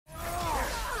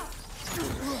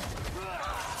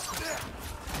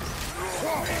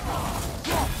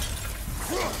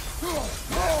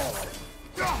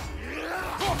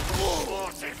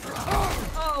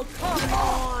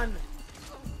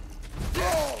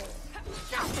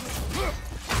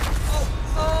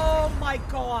my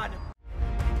god!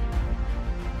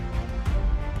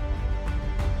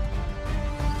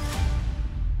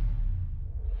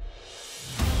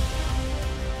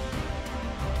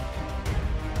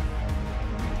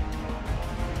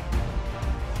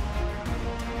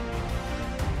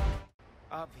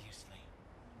 Obviously.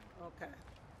 Okay.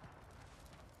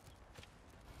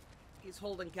 He's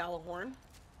holding Gjallarhorn.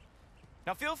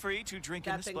 Now feel free to drink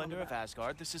in That the thing on splendor the of back.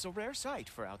 Asgard. This is a rare sight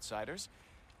for outsiders.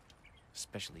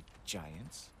 Especially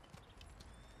giants.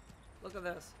 Look at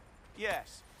this.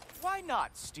 Yes. Why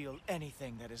not steal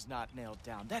anything that is not nailed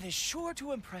down? That is sure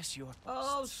to impress your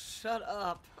Oh, hosts. shut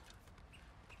up.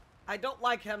 I don't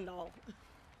like him, no.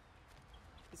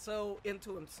 He's so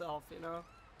into himself, you know?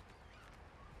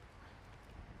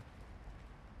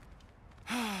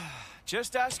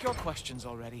 Just ask your questions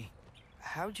already.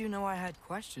 How'd you know I had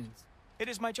questions? It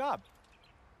is my job.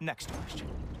 Next question.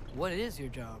 What is your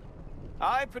job?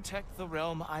 I protect the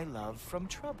realm I love from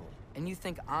trouble. And you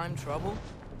think I'm trouble?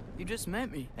 You just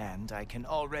met me. And I can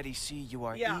already see you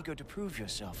are Yeah. eager to prove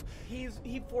yourself. He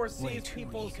Way foresees too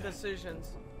people's eager.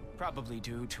 decisions. Probably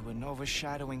due to an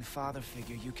overshadowing father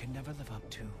figure you can never live up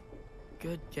to.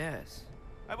 Good guess.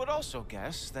 I would also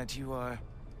guess that you are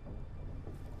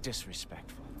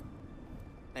disrespectful,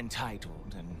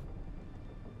 entitled, and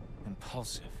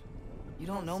impulsive. You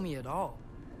don't know me at all.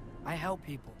 I help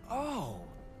people. Oh,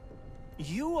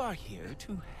 you are here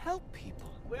to help people.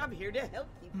 Well, I'm here to help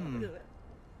people.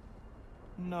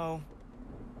 No,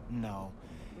 no.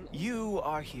 You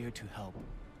are here to help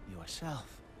yourself.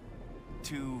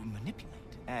 To manipulate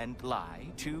and lie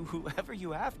to whoever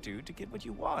you have to get what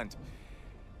you want.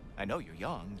 I know you're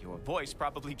young. Your voice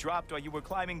probably dropped while you were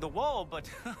climbing the wall, but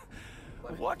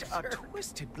what a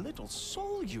twisted little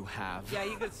soul you have. Yeah,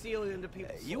 you can seal into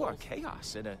people's You are souls.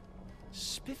 chaos in a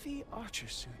spiffy archer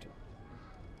suit.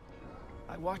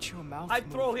 I watch your mouth I'd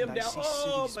move throw him and I down. see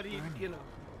Oh, cities but he, burning. you know.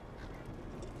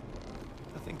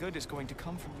 Nothing good is going to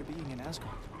come from your being in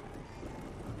Asgard.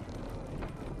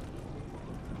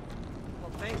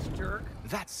 Well, thanks, jerk.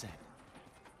 That said,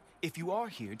 if you are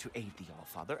here to aid the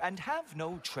Allfather and have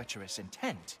no treacherous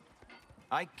intent,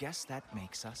 I guess that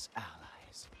makes us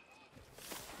allies.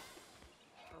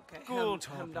 Okay,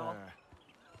 Gultopper.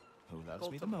 Who loves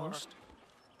me the Gultopper. most?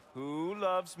 Who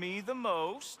loves me the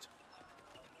most?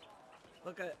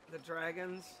 Look at the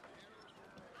dragons.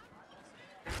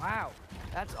 Wow,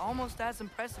 that's almost as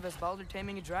impressive as Baldur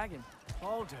taming a dragon.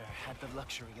 Baldur had the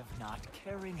luxury of not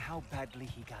caring how badly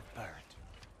he got burned.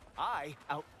 I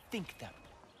outthink them.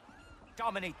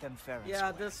 Dominate them fair and Yeah,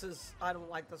 square. this is... I don't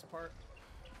like this part.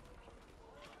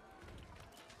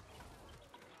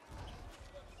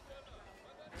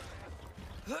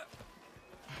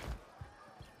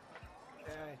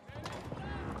 Okay.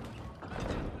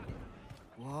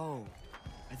 Whoa.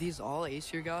 Are these all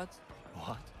Æsir gods?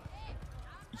 What?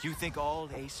 You think all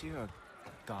Æsir are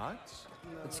gods?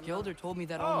 But Skilder told me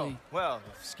that Oh, only... well,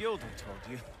 if Skilder told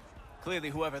you. Clearly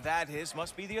whoever that is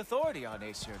must be the authority on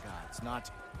Æsir gods, not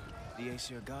the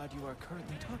Æsir god you are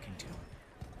currently talking to.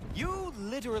 You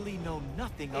literally know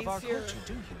nothing of our Æsir- culture,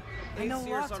 do you? I know Æsirs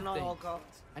lots are of not all things.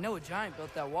 gods. I know a giant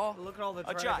built that wall. Look at all the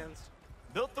A dragons. giant.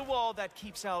 Built the wall that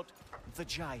keeps out the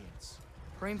giants.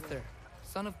 Hrimthur,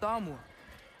 son of Thamur.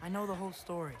 I know the whole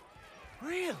story.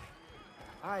 Really?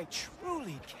 I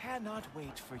truly cannot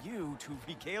wait for you to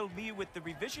regale me with the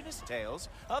revisionist tales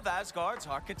of Asgard's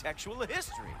architectural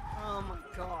history. Oh my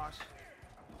gosh.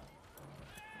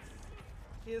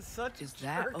 He is such Is a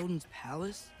that jerk. Odin's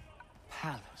palace?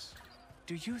 Palace.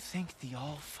 Do you think the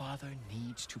All-Father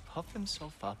needs to puff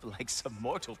himself up like some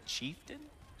mortal chieftain?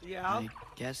 Yeah. I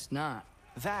guess not.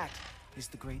 That is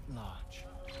the Great Lodge,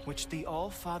 which the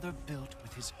All-Father built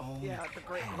with his own Yeah, the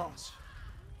Great hands. Lodge.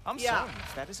 I'm Yeah. sorry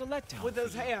if that is a letdown With for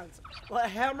his you. hands. A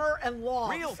hammer and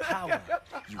logs. Real power,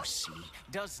 you see,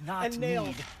 does not And nails.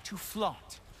 need to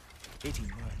flaunt. It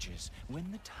emerges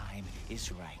when the time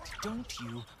is right. Don't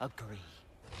you agree?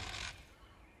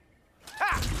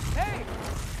 Ha! Hey!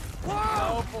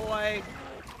 Oh boy.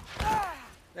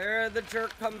 There the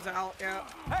jerk comes out, yeah.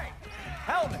 Hey!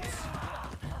 Helmets!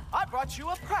 I brought you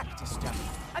a practice dummy.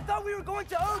 I thought we were going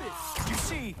to Otis! You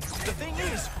see, the thing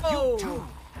is, Oh. you do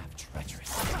have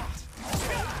treacherous intent.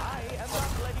 I am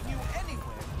not letting you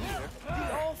anywhere near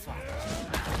the All-Father.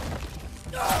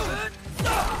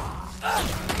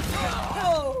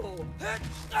 Oh!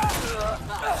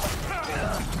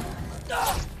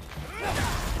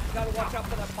 Gotta watch out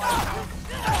for that fire.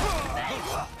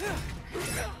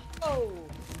 Oh!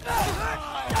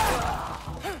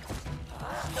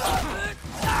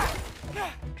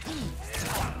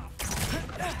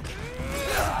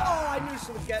 Oh, I knew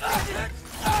she would get me.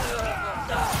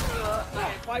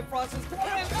 Okay, Bifrost is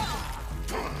coming.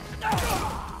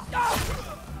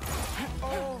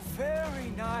 Oh, very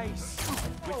nice.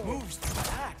 Which moves to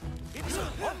that? It is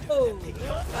a wonder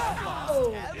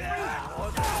Oh. that they every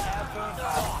more than ever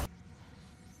thought.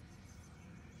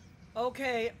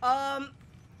 Okay,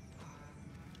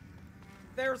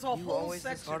 there's a You whole always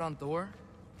this section. hard on Thor?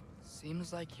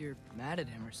 Seems like you're mad at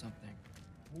him or something.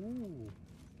 Ooh,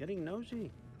 getting nosy,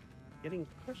 getting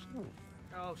personal.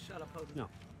 Oh, shut up, Hogan. No,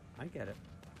 I get it,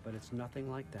 but it's nothing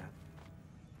like that.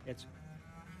 It's,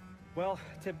 well,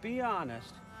 to be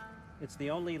honest, it's the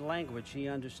only language he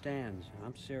understands, and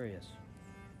I'm serious.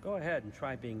 Go ahead and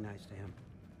try being nice to him.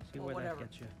 See Well, where whatever. that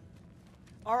gets you.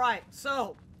 All right,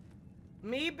 so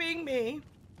me being me,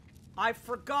 I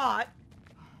forgot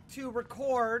to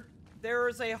record. There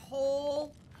is a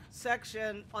whole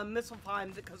section on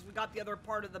Misselheim because we got the other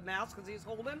part of the mask because he's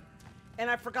holding, and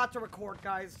I forgot to record,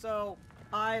 guys. So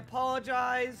I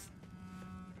apologize.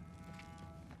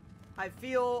 I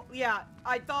feel, yeah,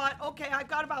 I thought, okay, I've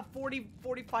got about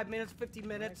 45 minutes, 50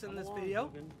 minutes in this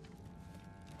video.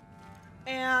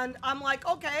 And I'm like,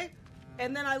 okay.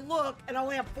 And then I look and I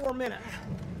only have 4 minutes.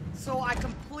 So I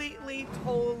completely,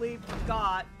 totally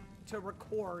forgot to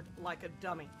record like a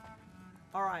dummy.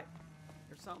 All right.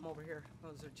 There's something over here. Oh,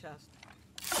 there's their chest.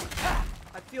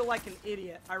 I feel like an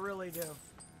idiot. I really do.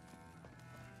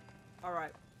 All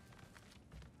right.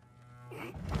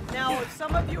 Now, if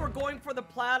some of you are going for the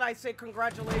plat, I say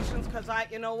congratulations, because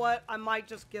you know what? I might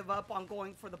just give up on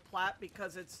going for the plat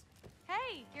because it's...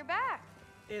 Hey, you're back.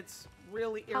 It's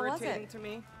really How was irritating it? to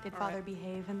me. Did All Father right.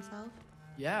 behave himself?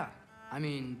 Yeah, I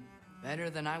mean, better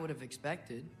than I would have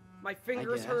expected. My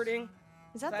finger's guess. hurting.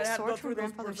 Is that I the had to go sword through from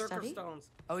those Grandfather's berserker study? stones.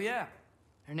 Oh yeah,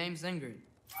 her name's Ingrid.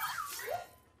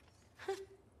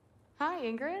 Hi,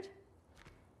 Ingrid.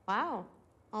 Wow,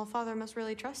 Allfather must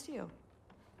really trust you.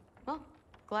 Well,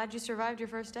 glad you survived your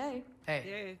first day. Hey,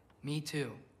 Yay. me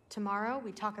too. Tomorrow,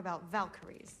 we talk about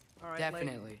Valkyries. All right,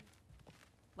 Definitely.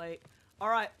 Late. All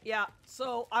right, yeah.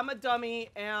 So I'm a dummy,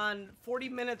 and 40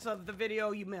 minutes of the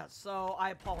video you missed. So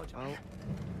I apologize. Well,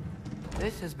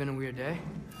 this has been a weird day.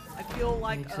 I feel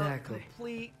like Exactly. a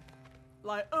complete,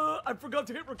 like, I forgot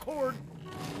to hit record.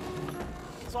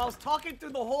 So I was talking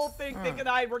through the whole thing, thinking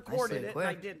I recorded it, and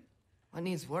I quick. didn't. What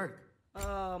needs work?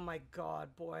 Oh my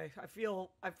God, boy. I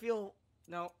feel,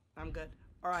 no, I'm good.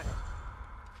 All right.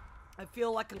 I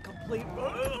feel like a complete,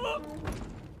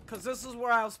 because this is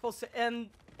where I was supposed to end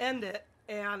it,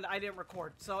 and I didn't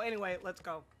record. So anyway, let's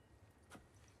go.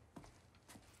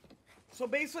 So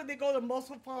basically they go to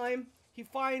Muspelheim. He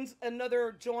finds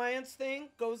another giant's thing,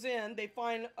 goes in, they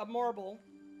find a marble,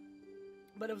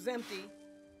 but it was empty.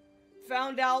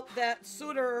 Found out that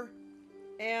Sutter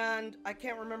and I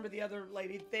can't remember the other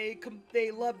lady, they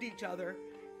loved each other,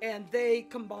 and they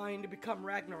combined to become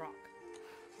Ragnarok.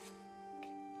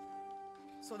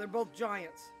 So they're both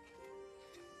giants.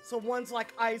 So one's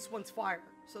like ice, one's fire.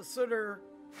 So Sutter,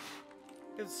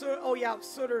 oh yeah,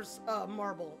 Sutter's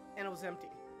marble, and it was empty.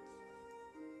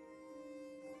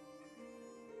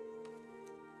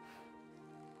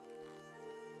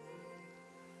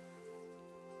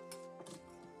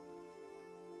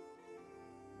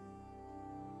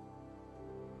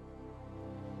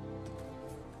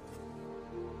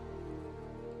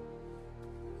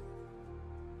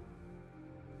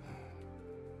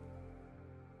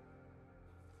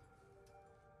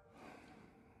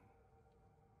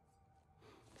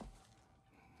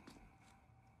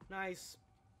 Nice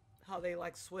how they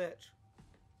like switch.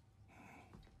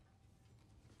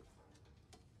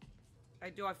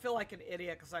 I feel like an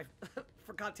idiot because I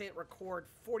forgot to hit record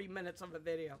 40 minutes of a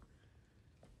video.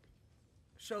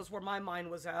 Shows where my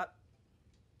mind was at.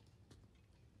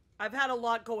 I've had a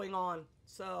lot going on,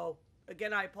 so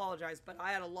again I apologize, but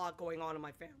I had a lot going on in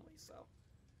my family, so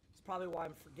it's probably why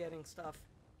I'm forgetting stuff.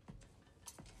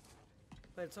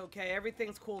 But it's okay,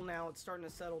 everything's cool now, it's starting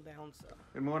to settle down, so.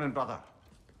 Good morning, brother.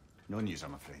 No news,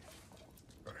 I'm afraid.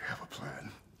 I have a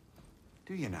plan.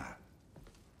 Do you now?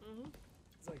 Mm-hmm.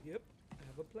 It's like, yep, I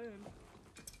have a plan.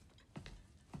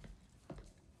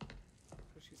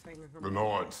 She's hanging her The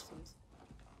Nords. license.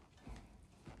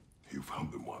 You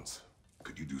found them once.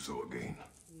 Could you do so again?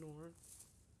 Nord.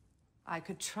 I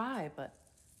could try, but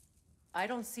I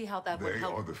don't see how that would They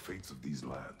help. are the fates of these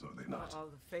lands, are they not? Oh,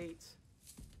 the fates.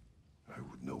 I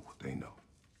would know what they know,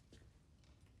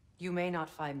 You may not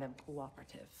find them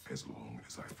cooperative. as long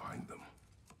as I find them.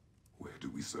 Where do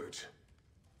we search?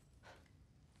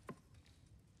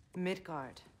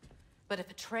 Midgard. But if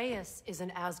Atreus is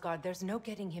in Asgard, there's no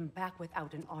getting him back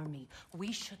without an army.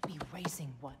 We should be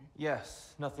raising one.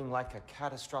 Yes, nothing like a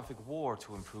catastrophic war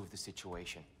to improve the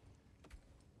situation.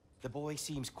 The boy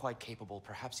seems quite capable.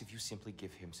 Perhaps if you simply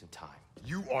give him some time.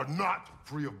 You are not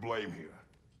free of blame here.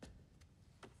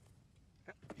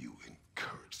 You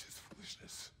encouraged his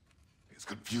foolishness, his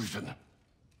confusion.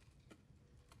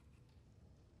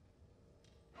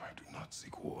 I do not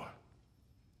seek war.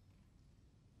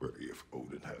 But if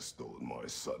Odin has stolen my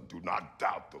son, do not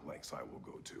doubt the lengths I will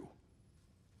go to.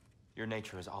 Your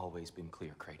nature has always been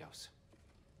clear, Kratos.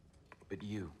 But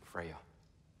you, Freya.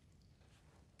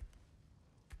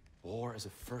 War as a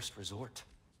first resort.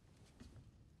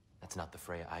 That's not the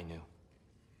Freya I knew.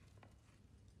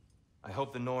 I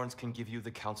hope the Norns can give you the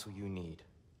counsel you need.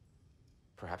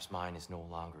 Perhaps mine is no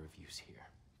longer of use here.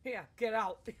 Yeah, get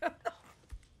out.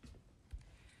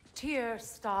 Tyr,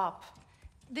 stop.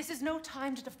 This is no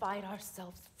time to divide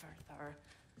ourselves further.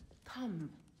 Come,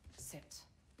 sit,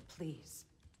 please.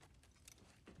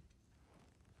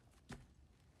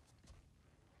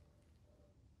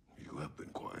 You have been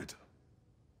quiet.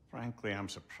 Frankly, I'm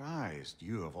surprised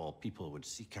you, of all people, would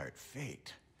seek out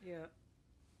fate. Yeah,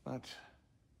 But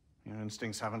your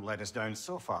instincts haven't let us down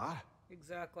so far.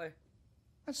 exactly.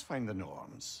 Let's find the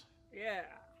Norns. Yeah.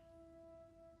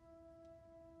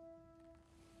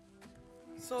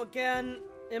 So again,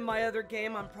 in my other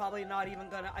game, I'm probably not even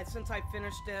gonna. Since I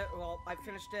finished it,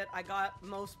 I got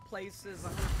most places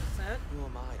 100%. Who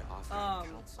am I to offer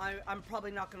you counsel? I'm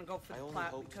probably not gonna go for I the only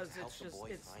plat hope because to help it's the just boy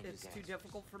find it's his too answer.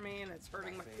 difficult for me and it's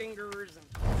hurting my fingers and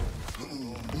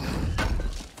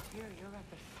Tyr, you're at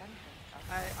the center.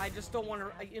 I just don't want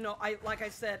to. You know, like I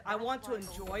said, I want to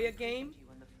enjoy a game.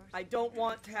 I don't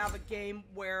want to have a game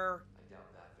where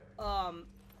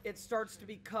it starts to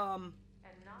become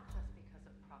And not just because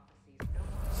of prophecies.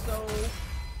 No. so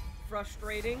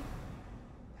frustrating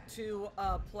to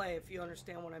play, if you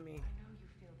understand what I mean. I know you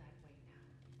feel that way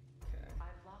now. Okay,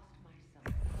 I've lost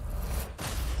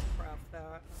myself. craft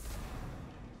that.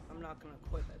 I'm not gonna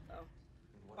equip it though.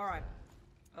 All right,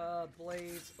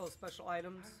 blades. Oh, special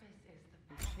items,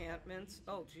 enchantments.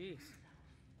 Oh, jeez.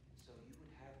 So you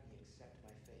would have me accept my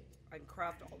fate. I can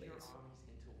craft all these.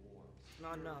 Armies into wars.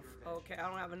 Not enough. Okay, I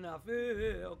don't have enough.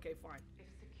 Okay, fine.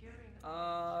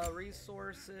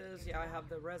 Resources. Yeah, I have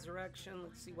the resurrection.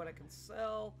 Let's see what I can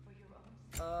sell.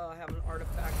 I have an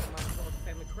artifact in my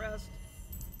family crest.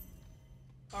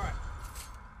 All right.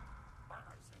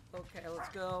 Okay, let's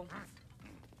go.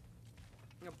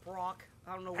 Brock.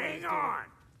 I don't know what he's Hang doing. on!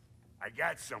 I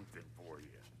got something for you.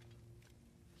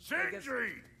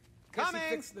 Sindri! Guess he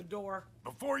fixed the door.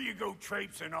 Before you go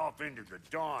traipsing off into the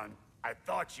dawn, I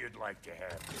thought you'd like to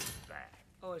have this back.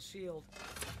 Oh, a shield.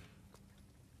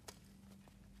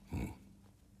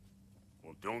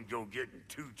 Well, don't go getting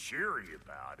too cheery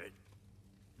about it.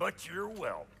 But you're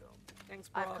welcome. Thanks,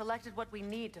 Brock. I've collected what we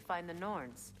need to find the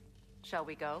Norns. Shall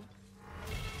we go?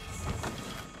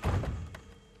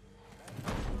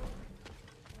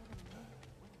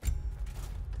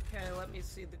 Okay, let me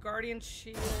see. The Guardian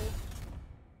Shield.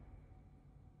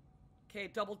 Okay,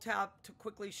 double tap to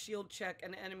quickly shield check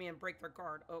an enemy and break their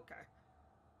guard. Okay.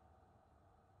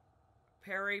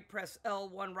 Parry, press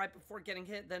L1 right before getting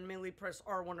hit, then melee press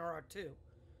R1 or R2.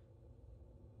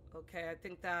 Okay, I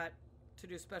think that to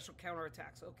do special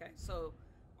counterattacks. Okay, so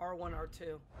R1,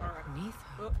 R2. Alright. Neath.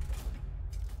 Oop.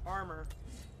 Armor.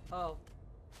 Oh.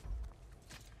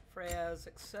 Freya's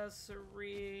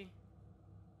accessory.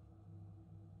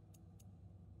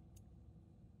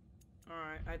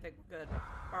 Alright, I think we're good.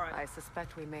 Alright. I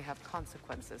suspect we may have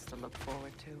consequences to look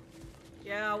forward to.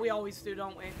 Yeah, we always do,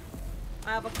 don't we? I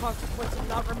have a consequence of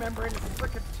not remembering to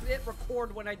frickin' hit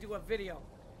record when I do a video.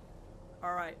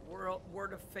 Alright,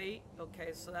 Word of Fate. Okay,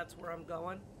 so that's where I'm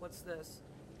going. What's this?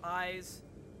 Eyes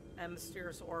and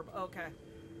Mysterious Orb. Okay.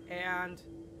 And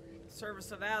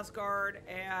Service of Asgard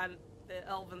and the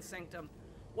Elven Sanctum.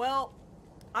 Well,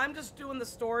 I'm just doing the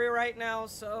story right now,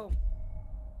 so...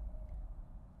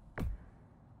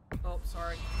 Oh,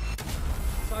 sorry.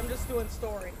 So I'm just doing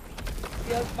story.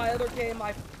 My other game,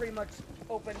 I pretty much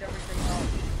opened everything up.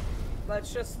 But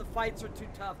it's just the fights are too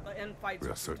tough. The end fights We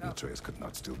are are too certain tough. Atreus could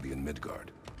not still be in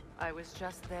Midgard. I was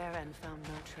just there and found no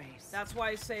trace. That's why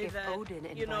I say If that, Odin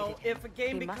you know, invited him, if a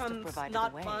game he must have becomes provided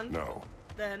not the way. fun, No,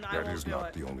 then I that won't is do not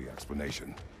it. the only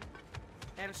explanation.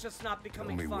 And it's just not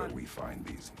becoming Only where fun. we find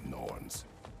these Norns.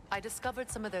 I discovered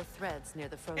some of their threads near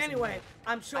the frozen Anyway, lake.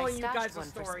 I'm showing I you stashed guys a one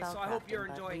for story, so I hope you're spellcrafting,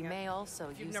 but enjoying we it. may also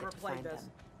If you've use never it to played find this.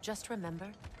 them. Just remember,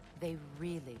 they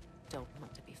really don't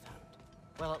want to be found.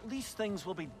 Well, at least things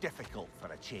will be difficult for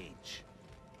a change.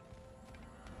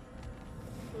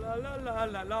 La la la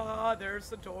la la, there's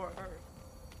the door.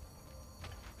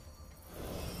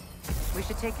 We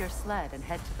should take your sled and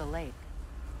head to the lake.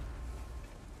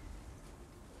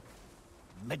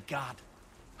 Midgard.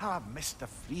 How I've missed the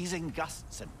freezing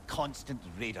gusts and constant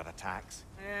raider attacks.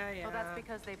 Yeah. Well, that's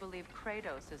because they believe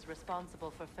Kratos is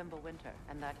responsible for Fimbulwinter,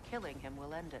 and that killing him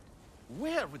will end it.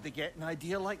 Where would they get an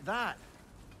idea like that?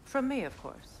 From me, of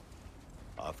course.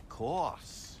 Of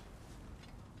course.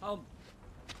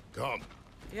 Come.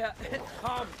 Yeah,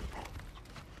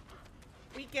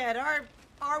 we get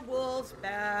our wolves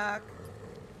back.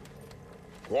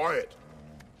 Quiet.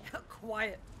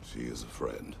 Quiet. She is a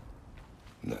friend.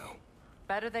 Now.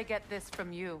 Better they get this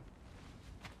from you.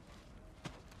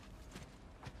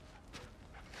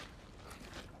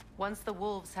 Once the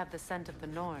wolves have the scent of the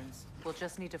Norns, we'll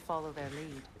just need to follow their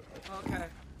lead. Okay.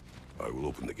 I will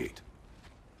open the gate.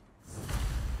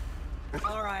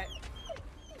 All right.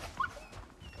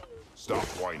 Stop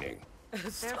whining.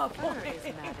 Stop Their fur whining. is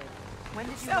matted. When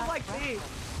did you Sounds last like brush me. them?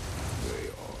 They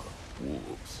are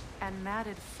wolves. And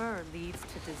matted fur leads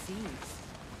to disease.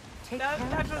 Take That's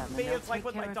care of just them, me. and they'll It's like take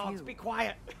with my care of dogs. you. Be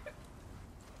quiet.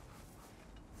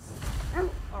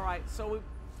 All right, so we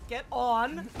get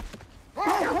on.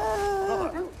 Brother,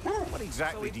 what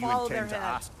exactly So we do you follow intend to their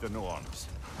head. ask the Norns?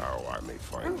 How I may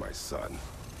find my son.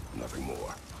 Nothing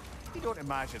more. You don't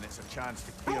imagine it's a chance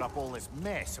to clear up all this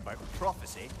mess about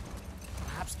prophecy?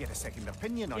 Perhaps get a second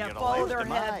opinion on Yeah, your follow alleged their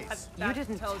head. demise. You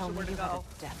didn't tells tell you me where to you had go.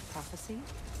 a death prophecy?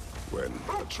 When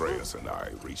Atreus and I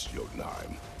reached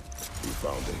Jotunheim, we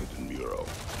found a hidden mural.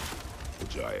 The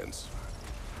giants,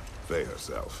 Faye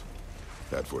herself,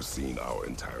 had foreseen our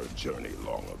entire journey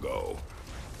long ago.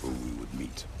 Who we would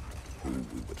meet, who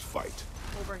we would fight.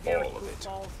 Over here, all of it,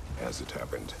 goofballs. as it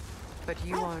happened. But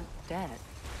you aren't dead.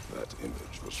 That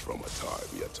image was from a time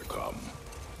yet to come.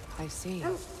 I see.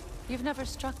 You've never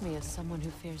struck me as someone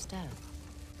who fears death.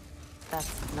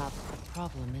 That's not the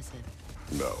problem, is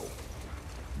it? No.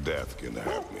 Death can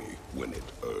have me when it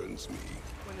earns me.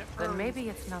 Then maybe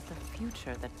it's not the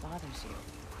future that bothers you.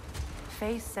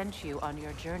 Faye sent you on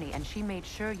your journey, and she made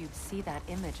sure you'd see that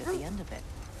image at the end of it.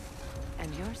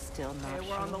 And you're still not Okay,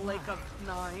 sure we're on the why. Lake of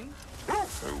Nine.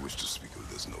 I wish to speak of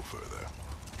this no further.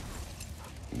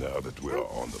 Now that we are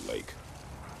on the lake,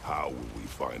 how will we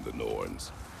find the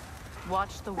Norns?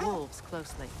 Watch the wolves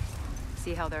closely.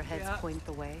 See how their heads Yeah. point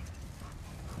the way?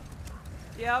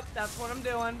 Yep, that's what I'm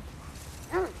doing.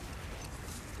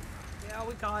 Yeah,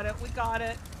 we got it. We got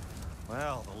it.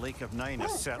 Well, the Lake of Nine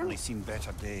has certainly seen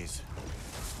better days.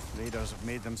 Raiders have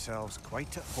made themselves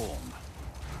quite at home.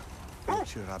 I'm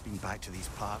sure I've been back to these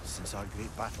parts since our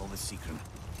great battle with Seekron.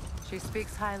 She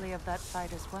speaks highly of that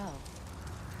fight as well.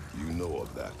 You know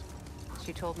of that.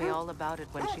 She told me all about it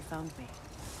when she found me.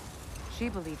 She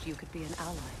believed you could be an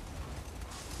ally.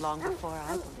 Long before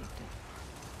I believed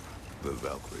it. The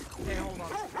Valkyrie Queen. Okay, hold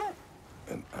on.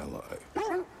 An ally.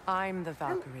 I'm the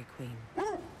Valkyrie Queen.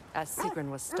 As Sigrun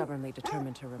was stubbornly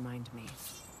determined to remind me.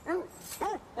 Oh,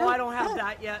 I don't have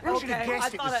that yet. I should have Okay, I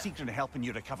guessed it was thought Seekron helping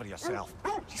you recover yourself.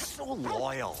 She's so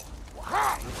loyal.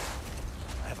 Why?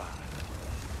 Ever.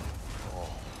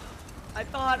 I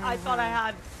thought I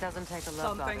had Doesn't take a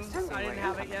love something. goddess to see I where didn't you're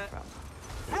have it coming yet.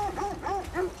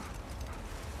 from.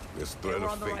 This thread we're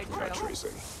of on the fate right we are trail.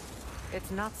 tracing.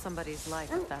 It's not somebody's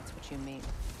life, if that's what you mean.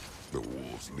 The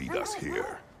wolves lead us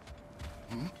here.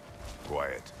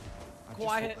 Quiet. I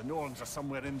Quiet. just hope the Norns are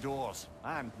somewhere indoors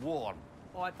and warm.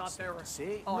 Oh, I thought they were.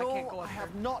 Say, Oh, no, I can't go I up there.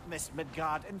 have not missed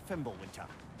Midgard and Fimbulwinter.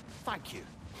 Thank you.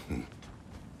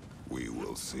 We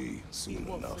will see soon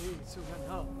We'll enough. see soon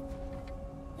enough.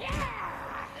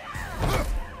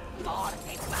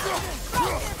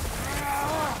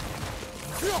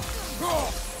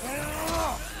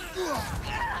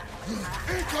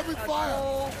 Incoming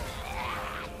fire!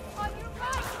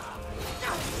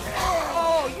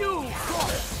 Oh, you!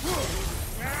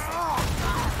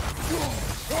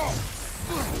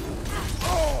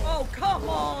 Oh, come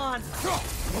on!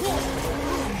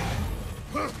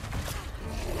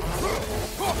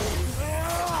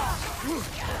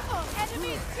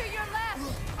 Enemies to your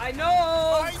left! I know!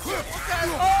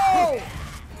 Oh!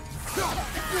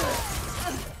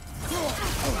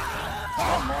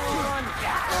 Come on!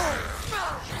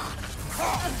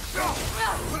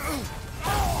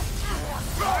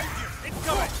 It's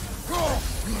coming!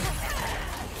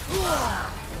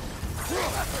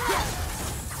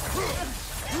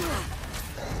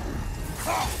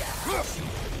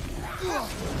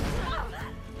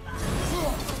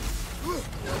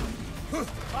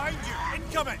 Behind you!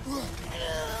 Incoming!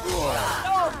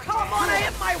 Oh, come on! I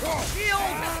hit my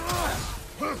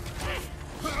shield!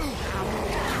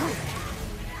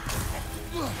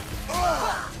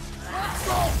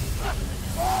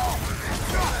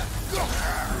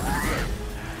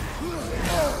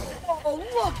 Oh,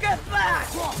 look at that!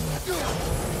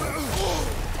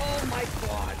 Oh my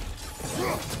god!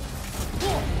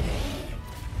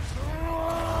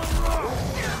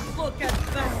 Look at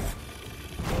that.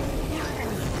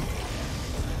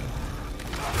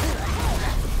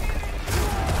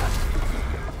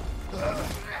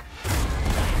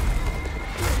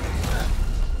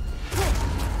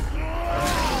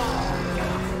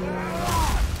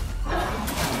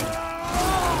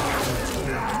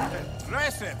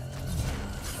 Aggressive.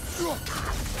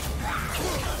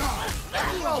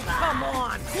 Oh, come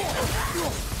on.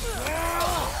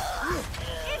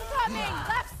 Incoming!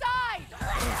 Left side!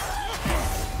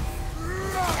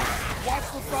 Watch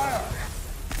the fire!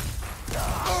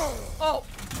 Oh!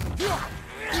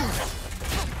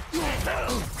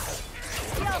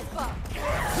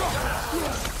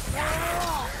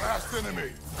 Last enemy!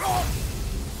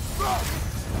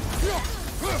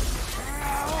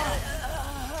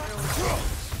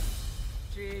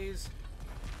 Jeez.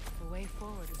 The way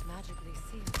forward is magically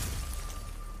sealed.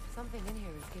 Something in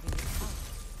here is giving you power.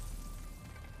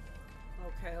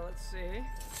 Okay, let's see.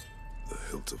 The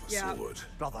hilt of a sword.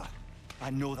 Brother, I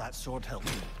know that sword hilt.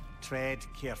 Tread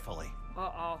carefully.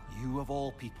 Uh-oh. You of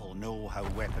all people know how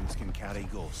weapons can carry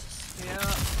ghosts. Yeah.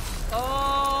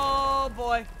 Oh,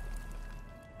 boy.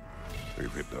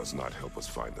 If it does not help us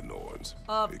find the Norns,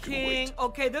 it can King. wait.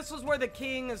 Okay, this is where the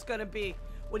king is gonna be.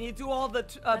 When you do all the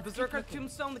Berserker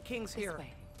tombstone, the king's here.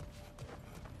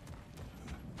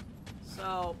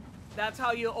 So that's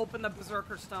how you open the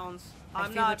Berserker stones.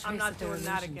 I'm not doing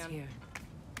that again. Here.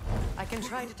 I can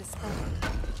try to dispel it.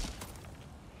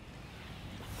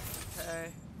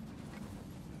 Okay.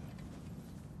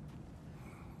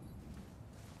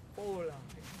 Hola.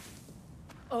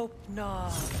 Open.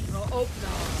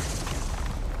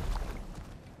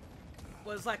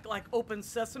 Was like open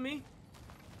sesame?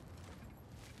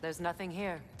 There's nothing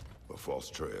here. A false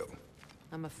trail.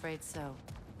 I'm afraid so.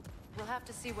 We'll have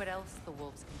to see what else the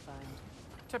wolves can find.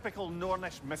 Typical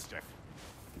Nornish mischief.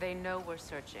 They know we're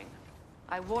searching.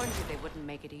 I warned you they wouldn't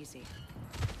make it easy.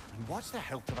 And what's the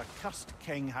hilt of a cursed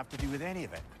king have to do with any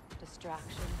of it?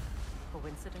 Distraction?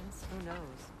 Coincidence? Who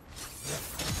knows?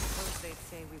 Suppose they'd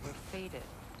say we were fated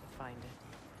to find it.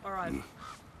 All right.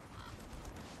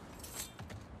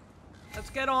 Let's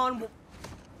get on.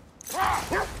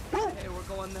 Okay,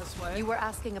 we're going this way. You were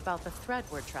asking about the thread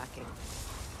we're tracking.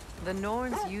 The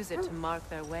Norns use it to mark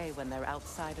their way when they're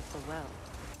outside of the well.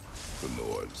 The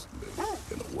Norns live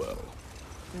in a well.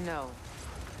 No.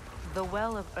 The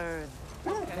Well of Earth,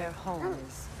 their home,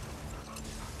 is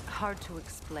hard to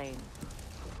explain.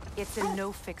 It's in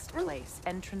no fixed place.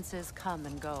 Entrances come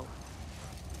and go.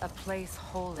 A place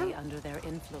wholly under their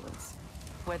influence,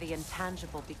 where the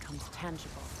intangible becomes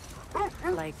tangible.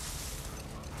 Like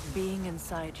being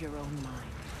inside your own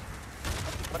mind.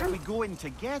 But if we go in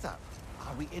together,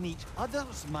 are we in each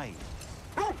other's mind?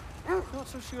 Not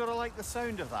so sure I like the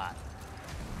sound of that.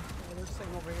 This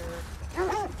thing over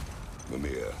here.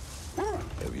 Mimir,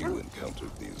 have you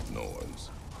encountered these Norns?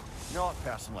 Not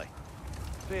personally.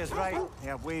 Freya's right. They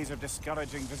have ways of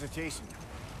discouraging visitation.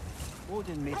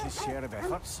 Odin made his share of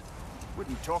efforts.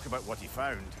 Wouldn't talk about what he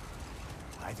found.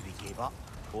 Either he gave up,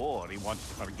 or he wanted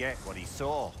to forget what he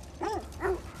saw.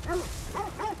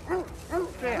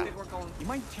 Freya, you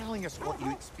mind telling us what you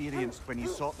experienced when you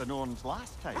sought the Norns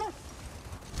last time?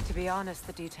 To be honest,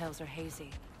 the details are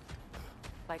hazy.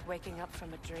 Like waking up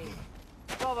from a dream.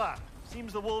 Brother,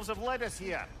 seems the wolves have led us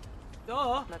here.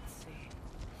 Duh. Let's see.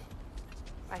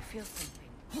 I feel something.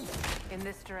 In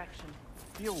this direction.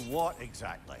 Feel what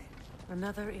exactly?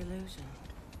 Another illusion.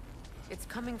 It's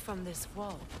coming from this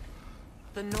wall.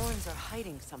 The Norns are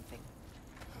hiding something.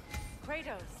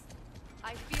 Kratos,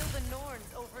 I feel the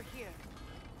Norns over here.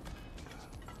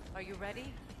 Are you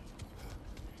ready?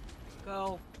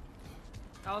 Go.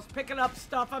 I was picking up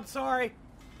stuff, I'm sorry.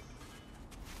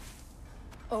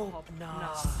 Oh,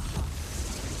 no.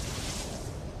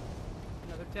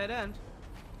 Another dead end.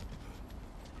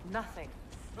 Nothing.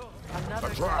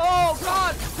 Another. Oh,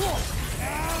 God!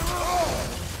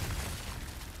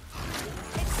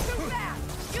 It's too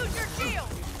fast! Use your shield!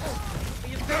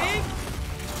 You think?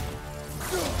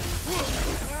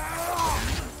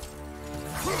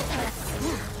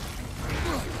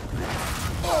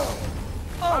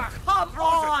 Oh, come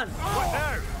on! What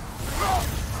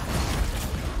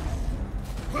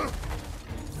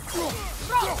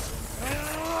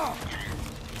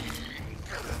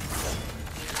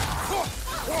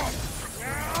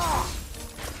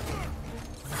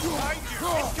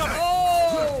now?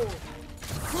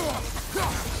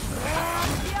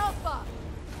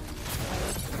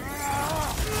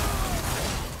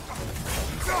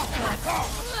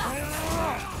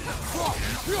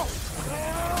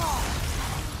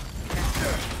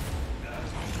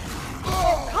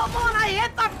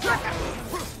 hit the trigger!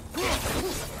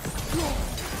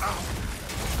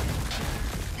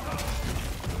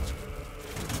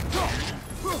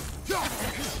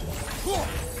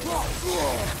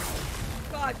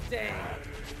 God dang.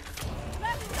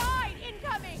 Left side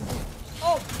incoming!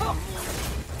 Oh, come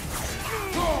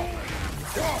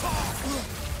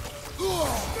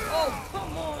Oh,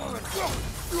 come on!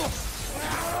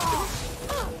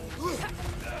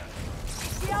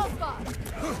 The Alpha!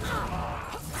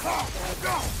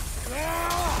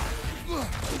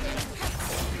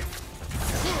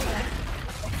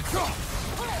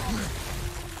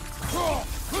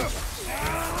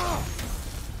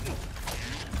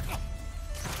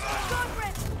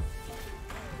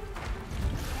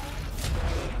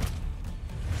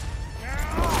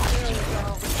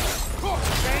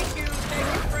 Thank you,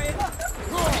 Fred.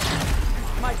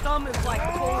 My thumb is like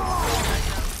cold right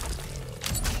now.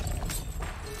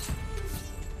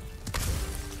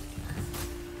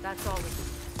 That's all of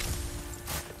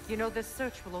it. You know, this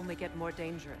search will only get more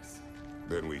dangerous.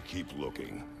 Then we keep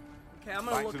looking. Okay, I'm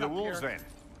gonna Back look to the up wolves here. then.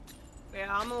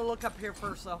 Yeah, I'm gonna look up here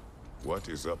first, though. What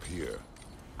is up here?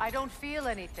 I don't feel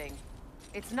anything.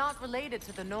 It's not related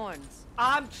to the Norns.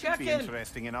 I'm Could be checking.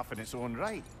 interesting enough in its own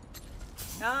right.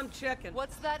 I'm checking.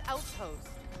 What's that outpost?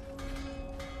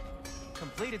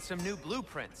 Completed some new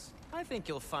blueprints. I think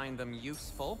you'll find them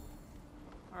useful.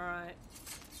 All right.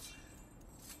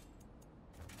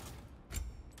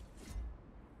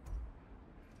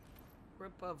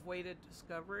 Grip of weighted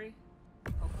discovery.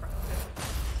 Oh crap.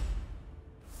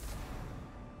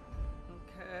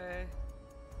 Okay.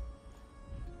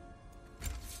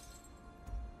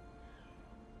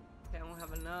 Okay, I don't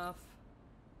have enough.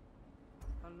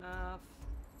 Enough.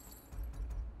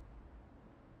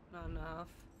 Not enough.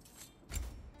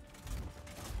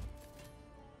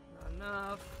 Not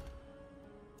enough.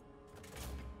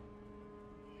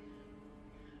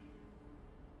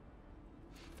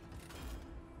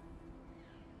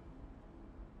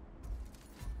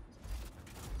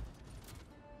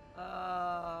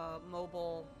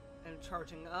 Mobile and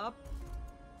charging up.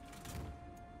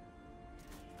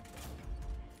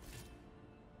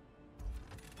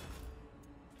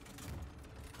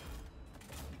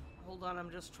 Hold on, I'm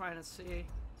just trying to see.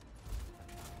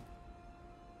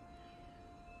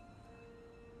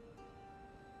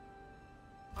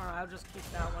 Alright, I'll just keep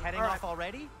that one. Heading All right. off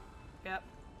already? Yep.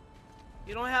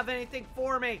 You don't have anything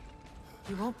for me.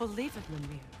 You won't believe it,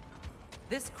 Mimir.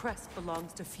 This crest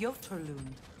belongs to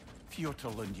Fjotorlund.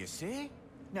 Fjotorlund, you say?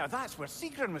 Now that's where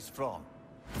Sigrun was from.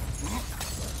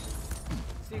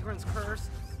 Sigrun's curse.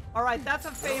 All right, that's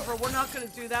a favor. We're not going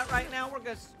to do that right now. We're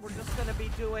just going to be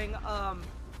doing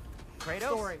Kratos?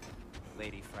 story.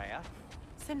 Lady Freya?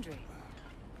 Sindri.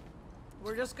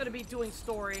 We're just going to be doing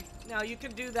story. Now you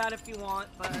can do that if you want,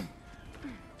 but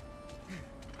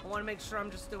I want to make sure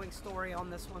I'm just doing story on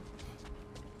this one.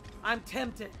 I'm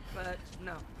tempted, but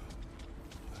no.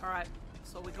 All right,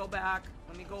 so we go back.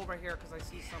 Let me go over here because I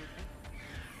see something.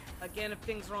 Again, if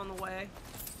things are on the way.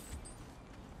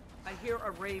 I hear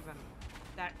a raven.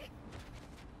 That...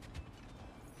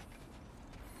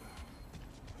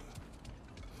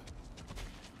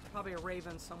 Probably a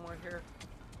raven somewhere here.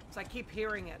 So I keep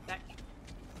hearing it. That...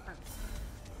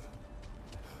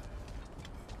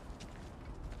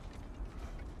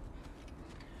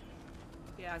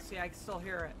 Yeah, see, I can still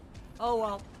hear it. Oh,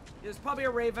 well. There's probably a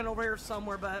raven over here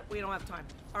somewhere, but we don't have time.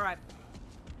 All right.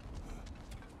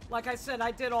 Like I said,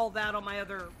 I did all that on my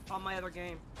other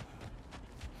game.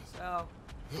 So,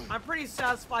 I'm pretty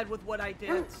satisfied with what I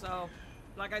did. So,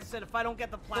 like I said, if I don't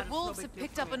get the platinum, The wolves have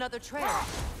picked up another trail.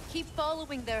 Keep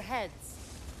following their heads.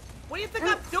 What do you think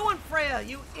I'm doing, Freya?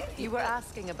 You idiot. You were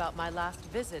asking about my last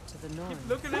visit to the North. Keep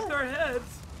looking at their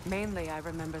heads. Mainly, I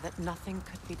remember that nothing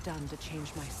could be done to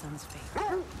change my son's fate,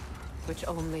 which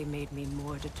only made me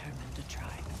more determined to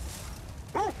try.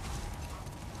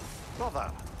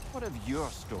 Brother, what of your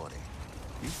story?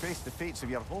 You faced the fates of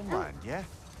your homeland, yeah?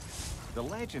 The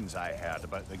legends I heard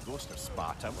about the ghost of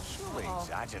Sparta were surely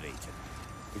exaggerated.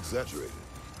 Exaggerated?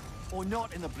 Oh,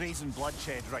 not in the brazen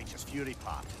bloodshed righteous fury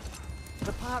part.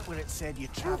 The part where it said you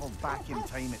travelled back in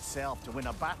time itself to win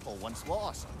a battle once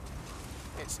lost.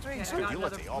 It's strange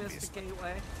credulity, obviously.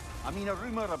 I mean, a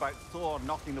rumour about Thor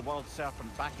knocking the world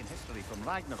serpent back in history from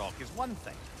Ragnarok is one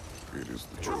thing. It is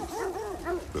the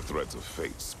truth. The threads of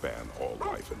fate span all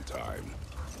life and time.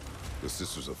 The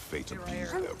Sisters of Fate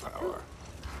abuse their power.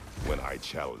 When I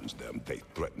challenge them, they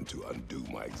threaten to undo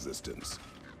my existence.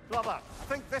 Brother, I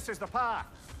think this is the path.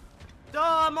 Duh,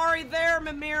 I'm already there,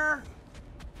 Mimir.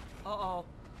 Uh-oh.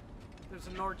 There's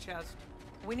a Nord chest.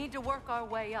 We need to work our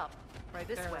way up. Right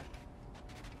this there. way.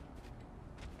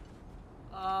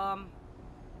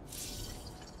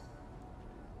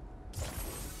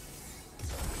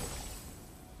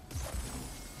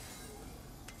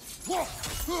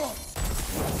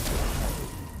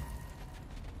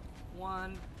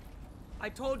 One. I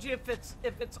told you if it's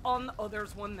on the, oh,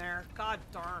 there's one there. God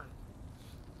darn.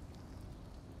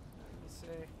 Let me see.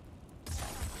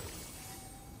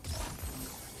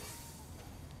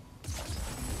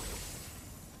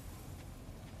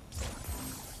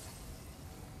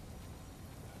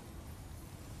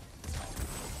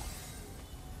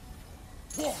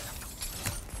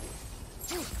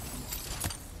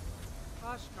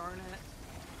 Gosh darn it.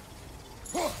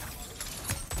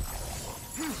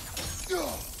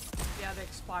 Yeah, they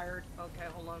expired. Okay,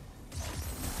 hold on.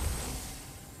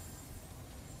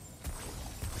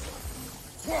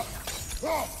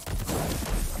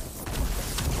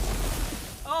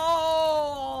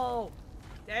 Oh!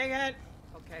 Dang it!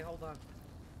 Okay, hold on.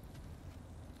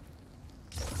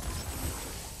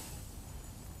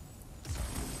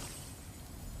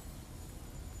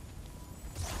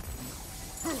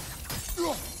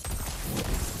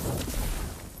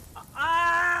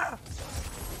 Ah!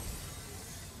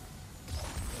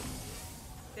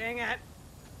 Dang it.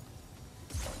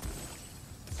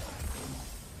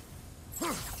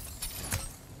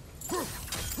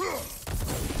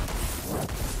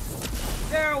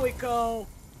 There we go.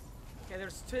 Okay,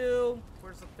 there's two.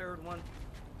 Where's the third one?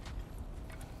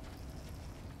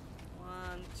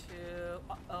 One, two.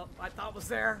 Oh, I thought it was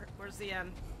there. Where's the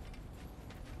end?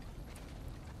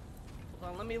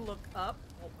 Hold on, let me look up.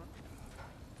 Hold on.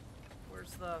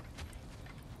 Where's the...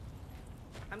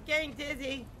 I'm getting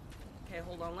dizzy. Okay,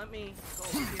 hold on. Let me go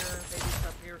over here. Maybe it's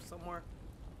up here somewhere.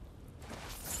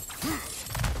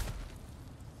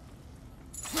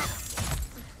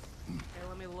 Okay,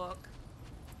 let me look.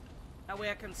 That way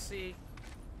I can see.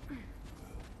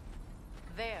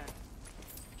 There.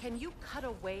 Can you cut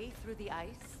a way through the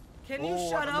ice? Can you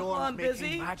shut up while I'm busy?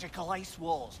 Making magical ice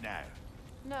walls now.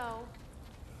 No.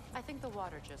 I think the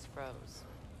water just froze.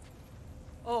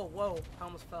 Oh, whoa. I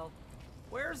almost fell.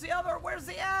 Where's the other? Where's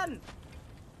the end?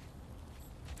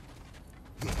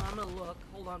 I'm gonna look.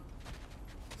 Hold on.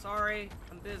 Sorry,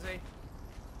 I'm busy.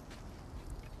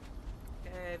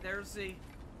 Okay, there's the...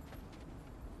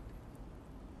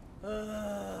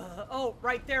 oh,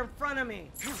 right there in front of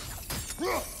me.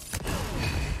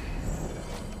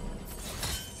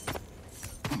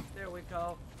 There we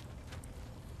go.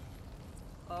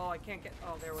 Oh, I can't get...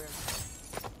 Oh, there we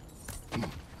are.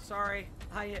 Sorry.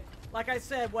 Like I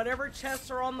said, whatever chests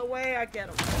are on the way, I get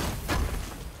them.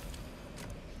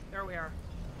 There we are.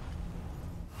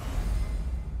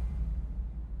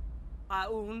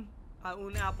 Aun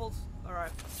apples.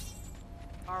 Alright.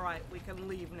 Alright, we can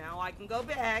leave now. I can go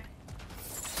back.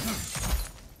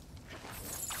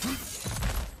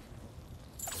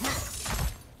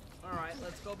 Alright,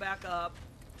 let's go back up.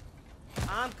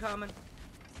 I'm coming.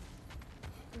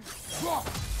 Oh,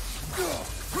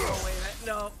 wait a minute.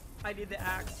 No, I need the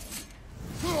axe.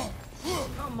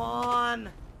 Come on.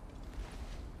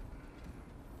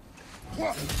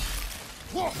 There we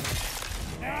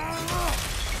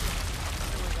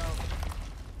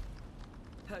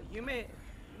go. You may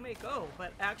go,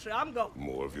 but actually I'm going.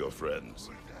 More of your friends.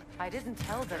 I didn't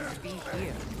tell them to be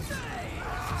here.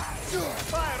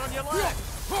 Fire on your left!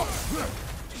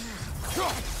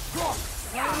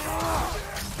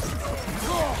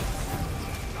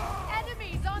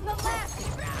 Enemies on the left!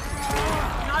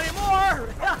 Not anymore!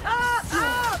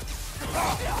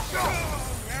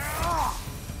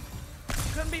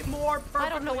 Couldn't be more perfectly I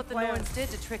don't know what the planned. Norns did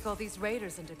to trick all these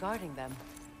raiders into guarding them.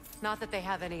 Not that they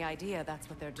have any idea that's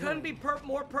what they're doing. Couldn't be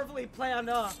more perfectly planned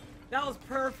up. That was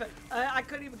perfect. I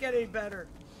couldn't even get any better.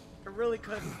 I really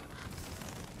couldn't.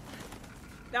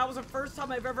 That was the first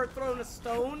time I've ever thrown a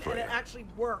stone, and it actually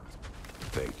worked.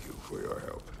 Thank you for your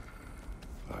help.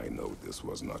 I know this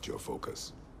was not your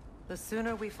focus. The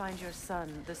sooner we find your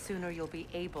son, the sooner you'll be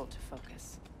able to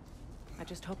focus. I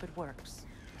just hope it works.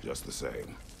 Just the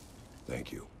same.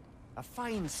 Thank you. A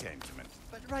fine sentiment,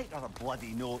 but write on a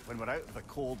bloody note when we're out of the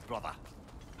cold, brother.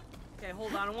 Okay,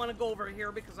 hold on. I want to go over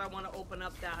here because I want to open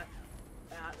up that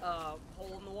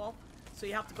hole in the wall. So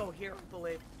you have to go here, I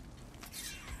believe.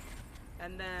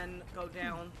 And then go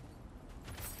down.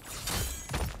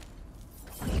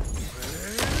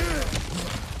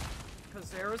 Because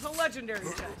there is a legendary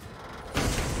chest.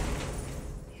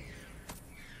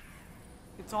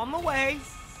 It's on the way.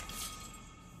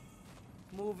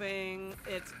 Moving,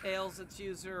 it ails its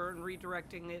user and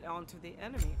redirecting it onto the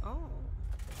enemy. Oh.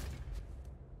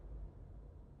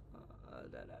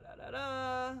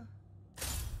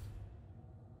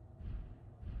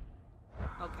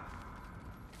 Okay.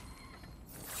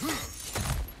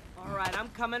 Alright, I'm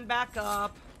coming back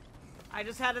up. I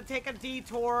just had to take a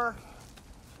detour.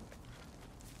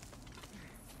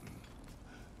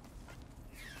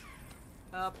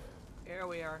 Up. Here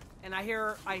we are. And I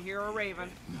hear a raven.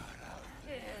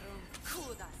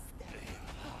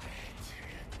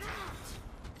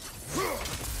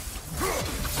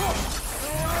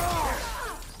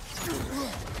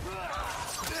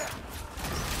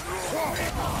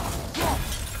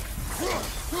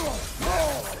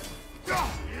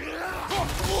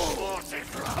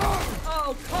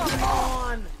 Oh, come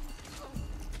on!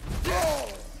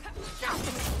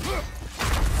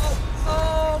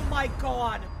 Oh my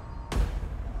god!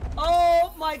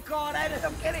 Oh my god, I ended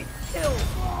up getting killed!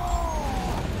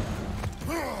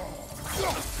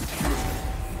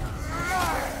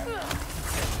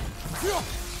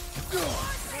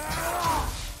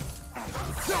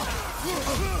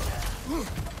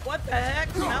 What the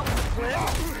heck? That was quick.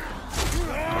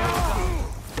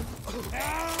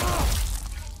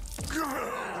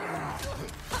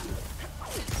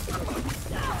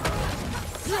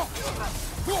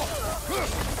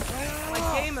 My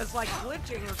game is like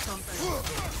glitching or something.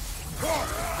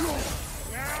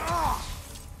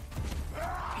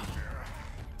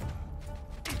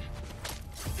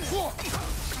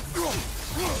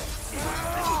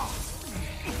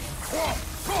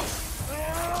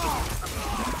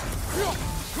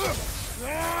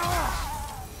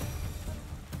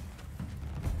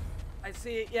 I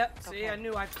see it. Yep. See, Okay. I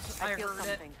knew I feel heard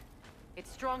something. it.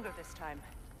 It's stronger this time.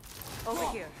 Over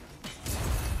here.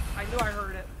 I knew I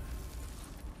heard it.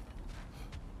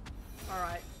 All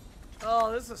right.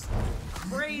 Oh, this is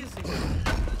crazy.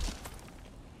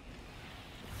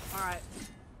 All right.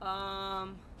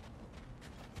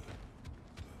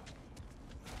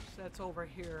 So that's over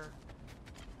here.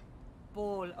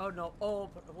 Bull. Oh no. Oh,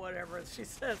 whatever she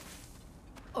says.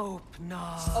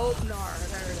 Opnar. Opnar.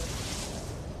 There it is.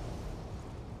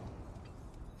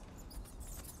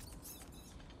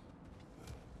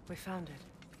 We found it.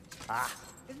 Ah,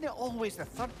 isn't it always the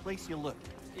third place you look?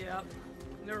 Yep.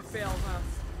 Never fails,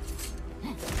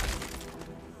 huh?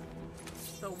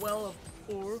 The Well of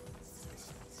Ur.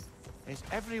 Is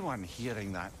everyone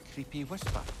hearing that creepy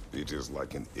whisper? It is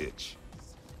like an itch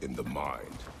in the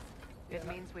mind. It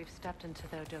means we've stepped into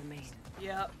their domain.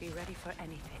 Yep. Be ready for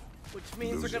anything. Which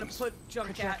means they're gonna put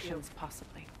junk at you. Projections,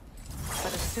 possibly.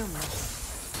 But assume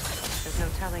nothing. There's no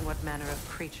telling what manner of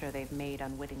creature they've made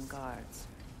unwitting guards.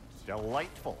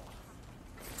 Delightful.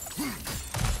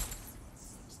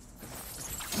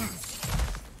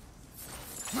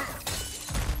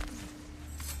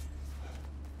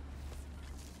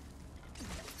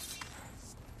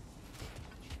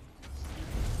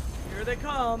 Here they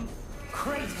come.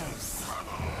 Kratos,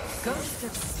 ghost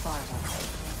of Sparta,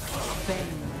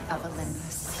 bane of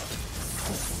Olympus,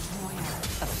 destroyer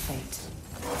of fate.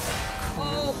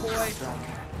 Oh boy. Striker,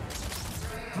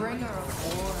 bringer of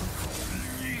war,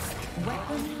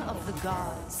 weapon of the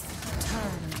gods,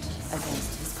 turned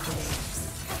against his creators.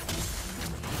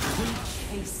 He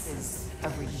chases a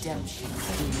redemption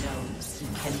he knows he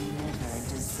can never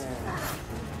deserve.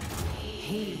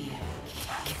 He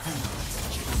cannot.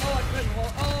 Oh, I couldn't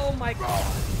hold. Oh my god.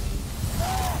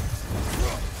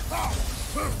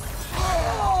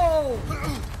 Oh!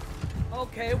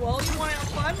 Okay, well, you want to have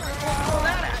fun? I'll throw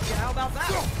that at you. How about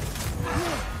that?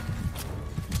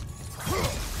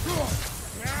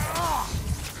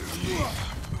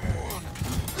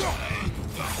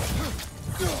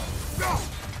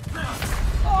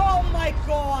 Oh my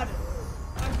god!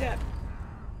 I'm dead.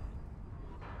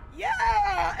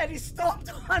 Yeah! And he stomped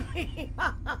on me.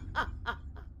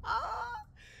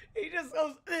 He just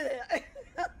goes, ugh.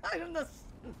 I don't know.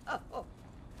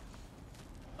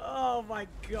 Oh my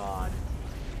god.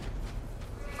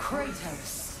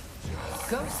 Kratos,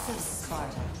 ghost of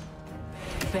Sparta,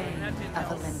 bane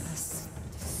of Olympus,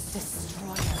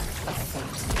 destroyer of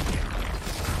fate,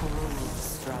 cruel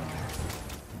striker,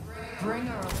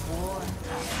 bringer of war,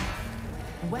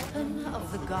 weapon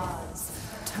of the gods,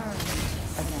 turned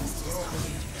against his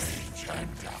creators.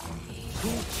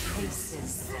 He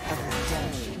chases a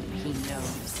redemption he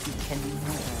knows he can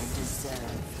never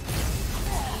deserve.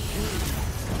 He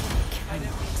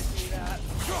cannot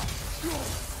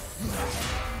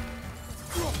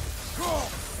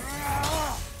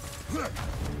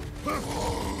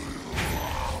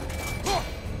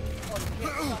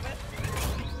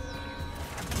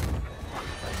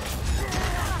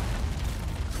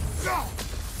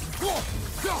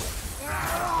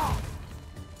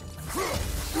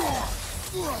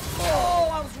Oh,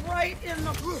 I was right in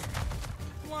the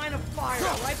line of fire,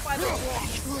 right by the wall.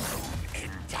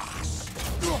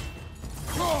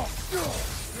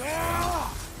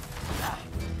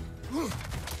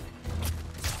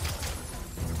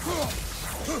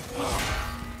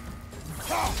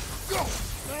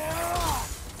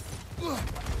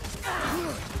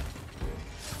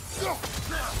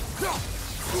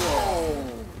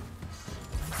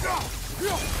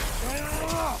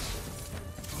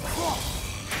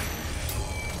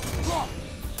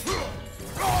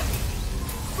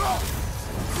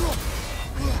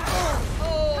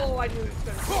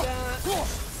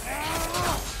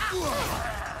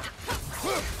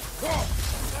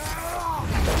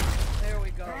 There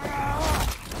we go.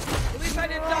 At least I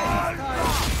didn't die this time.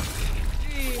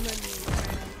 Demon,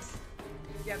 man.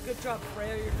 Yeah, good job,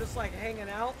 Freya. You're just like hanging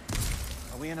out.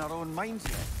 Are we in our own minds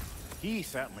yet? He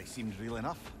certainly seemed real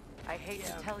enough. I hate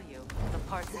to tell you, the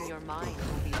parts in your mind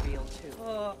will be real too.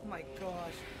 Oh my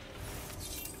gosh.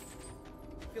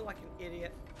 I feel like an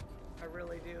idiot. I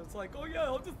really do. It's like, oh yeah,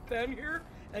 I'll just stand here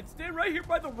and stand right here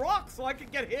by the rock so I can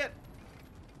get hit.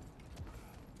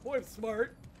 Boy, I'm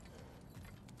smart.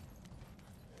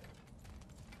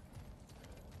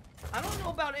 I don't know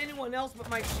about anyone else, but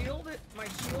my shield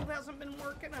hasn't been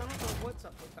working. I don't know what's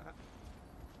up with that.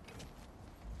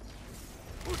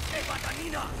 Oh,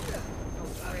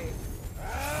 great.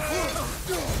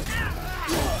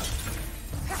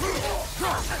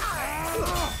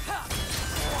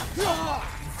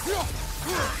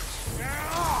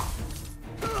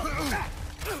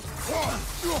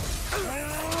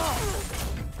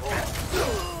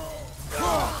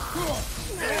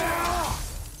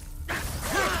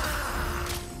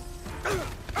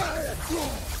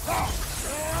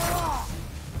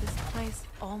 This place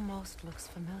almost looks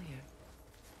familiar,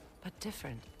 but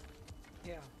different.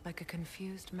 Yeah. Like a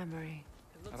confused memory.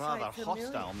 A rather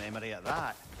hostile memory at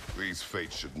that. These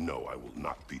fates should know I will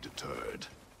not be deterred.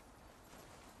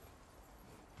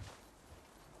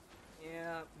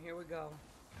 Yeah, here we go.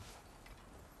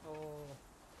 Oh.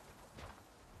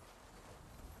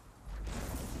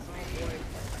 Oh boy.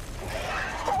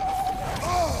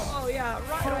 Oh yeah,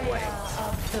 right away.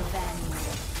 Of the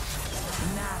Vanir,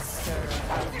 master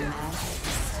of magic,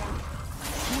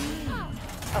 queen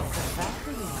of the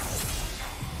Valkyries,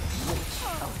 witch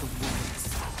of the woods,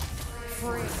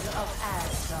 frigg of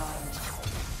Asgard,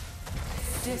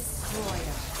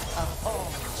 destroyer of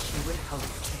all she would hope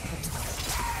to protect.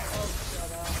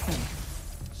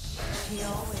 She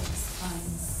always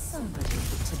finds somebody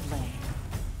to blame.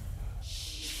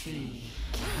 She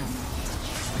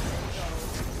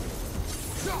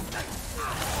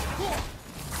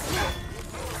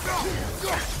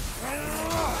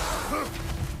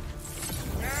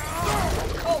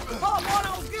Oh, come on, I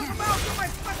was giving him out to my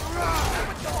special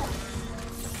dog.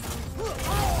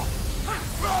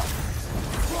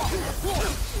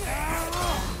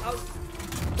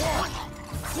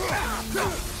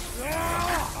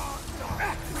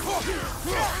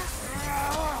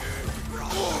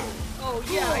 Oh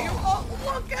yeah, you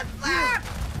look at that!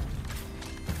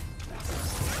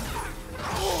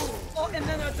 Oh, and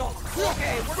then a dog.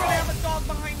 Okay, we're gonna have a dog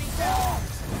behind me too.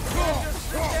 He's gonna just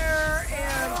sit there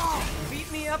and beat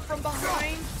me up from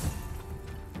behind.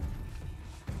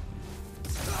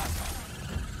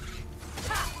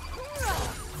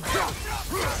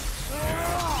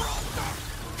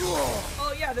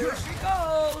 Oh yeah, there she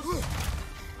goes.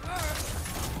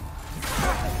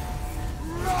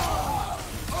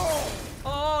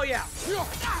 Oh yeah.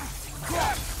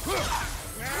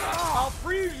 I'll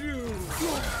freeze you.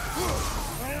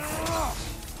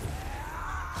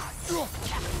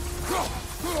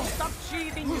 Stop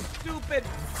cheating, you stupid.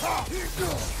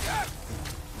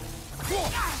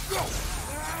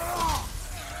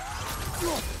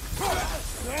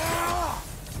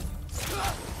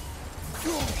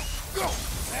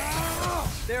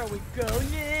 There we go.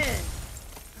 Yeah.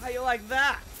 How you like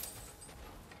that?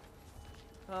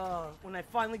 When I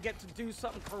finally get to do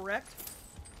something correct.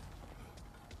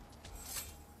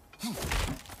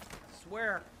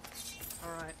 Swear.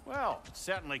 Alright. Well, it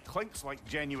certainly clinks like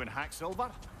genuine hack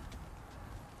silver.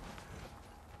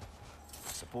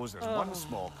 I suppose there's one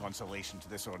small consolation to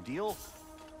this ordeal.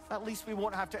 At least we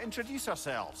won't have to introduce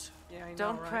ourselves. Yeah, I know,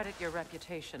 Don't right? credit your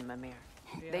reputation, Mimir.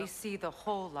 Yeah. They see the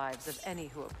whole lives of any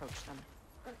who approach them.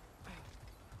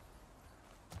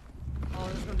 Oh,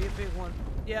 there's gonna be a big one.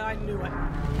 Yeah, I knew it.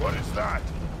 What is that?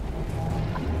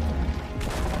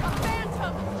 A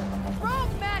phantom!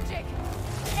 Rogue magic!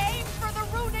 Aim for the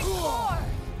runic core!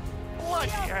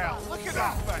 Bloody hell! Look at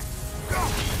that thing!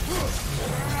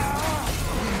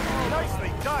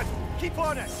 Nicely done! Keep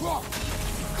on it!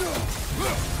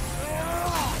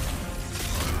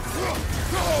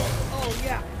 Oh,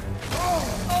 yeah.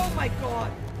 Oh, my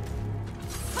God.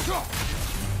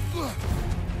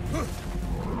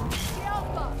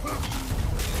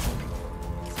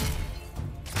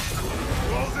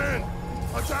 Close in!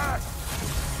 Attack!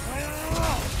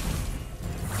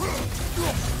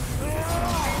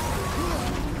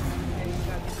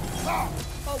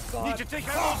 Oh, God. Need to take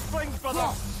out those springs, brother!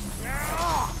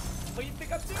 Oh, you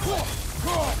think I'm doing it?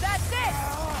 That's it!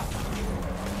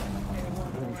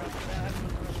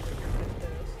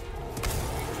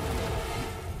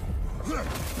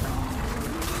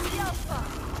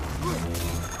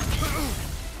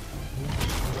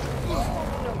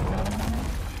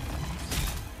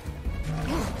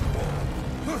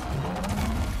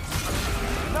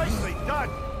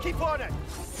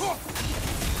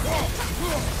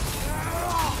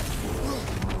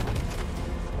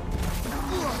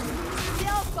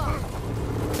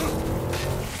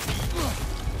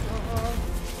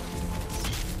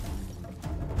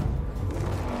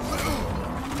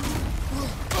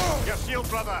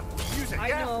 Use it, I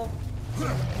yeah? know.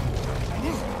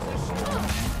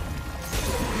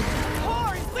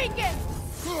 Core is weakened!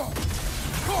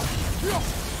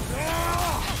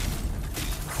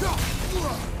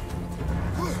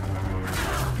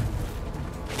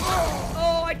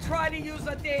 Oh, I tried to use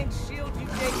a dang shield, you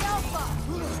dang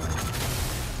Alpha!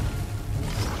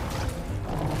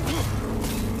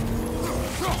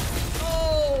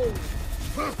 Oh!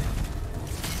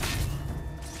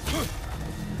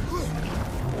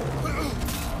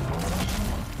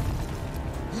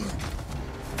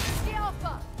 The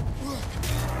Alpha!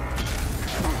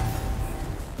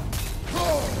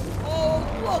 Oh,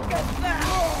 look at that!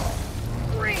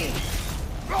 Green!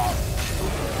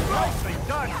 Nicely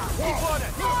done! Keep on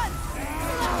it!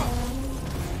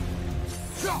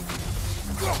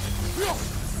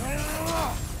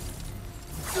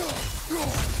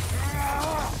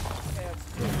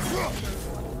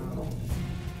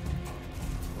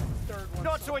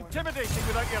 Not so intimidating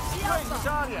without your strings,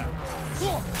 are you?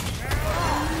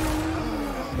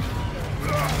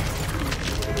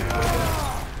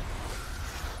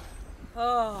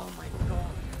 Oh my god.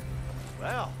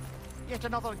 Well, yet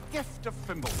another gift of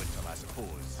Fimbulwinter, I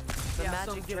suppose. The Yeah,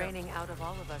 some magic gift. draining out of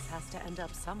all of us has to end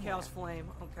up somewhere. Chaos Flame,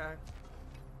 okay.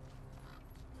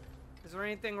 Is there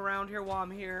anything around here while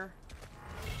I'm here?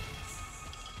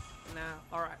 No,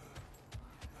 alright.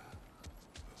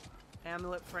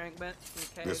 Amulet fragment.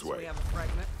 Okay, This so way. we have a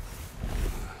fragment.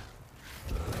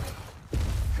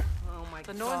 Oh my god.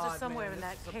 The Norns are somewhere man, in this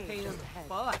that is a cave pain in just the ahead.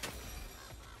 butt.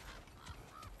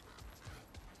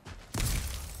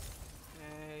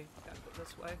 Okay, gotta go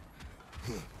this way.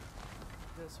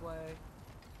 This way.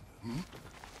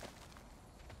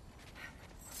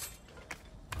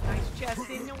 Nice chest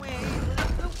in the way.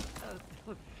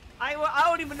 I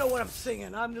don't even know what I'm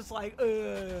singing. I'm just like,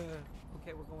 Okay,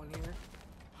 we're going here.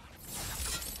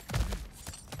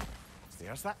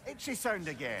 There's that itchy sound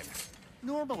again.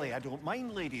 Normally, I don't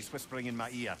mind ladies whispering in my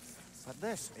ear, but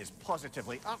this is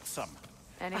positively irksome.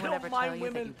 Anyone I don't ever mind tell you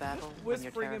that women you babble when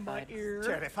you're whispering in my terrified? ear.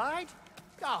 Terrified?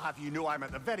 I'll have you know I'm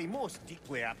at the very most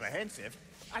deeply apprehensive.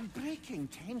 And breaking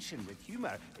tension with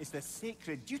humour is the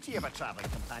sacred duty of a travelling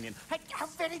companion. How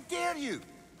very dare you!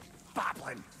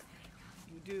 Babbling!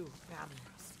 You do, babbling.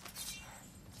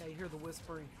 Yeah, you hear the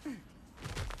whispering.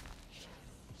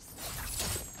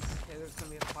 Okay, there's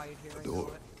gonna be a fight here. I know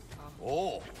it.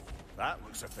 Oh, that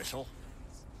looks official.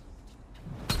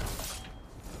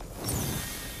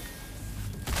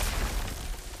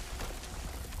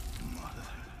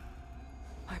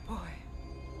 My boy.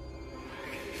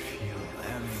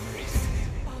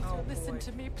 Baldur, listen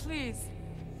to me, please.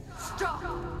 Stop!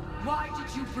 Why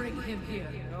did you bring him here?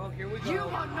 Oh, here we go. You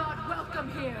are not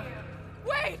welcome here!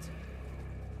 Wait!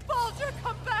 Baldur,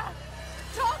 come back!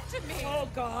 Talk to me! Oh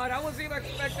god, I wasn't even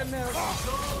expecting this.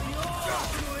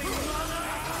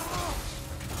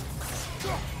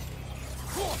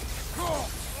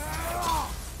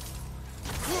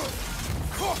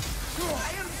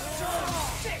 I am so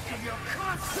sick of your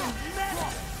constant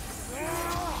menace!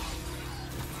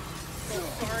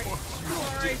 Sorry.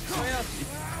 Sorry, Cliff.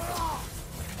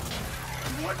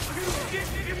 What you did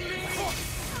to me!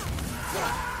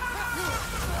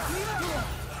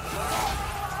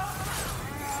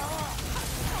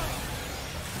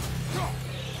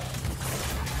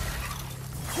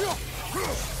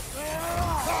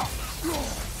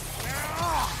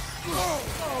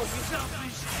 Oh, you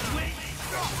selfish witch!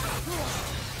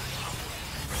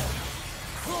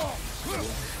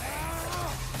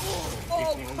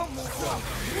 Oh, come on!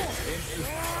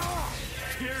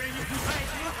 Tearing you right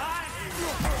behind!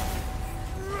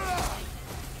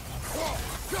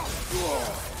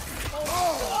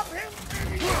 Stop him!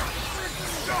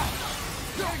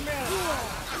 Big man!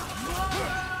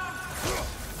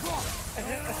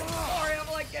 Sorry, I'm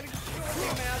like getting so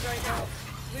mad right now.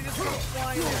 They just go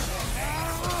flying in.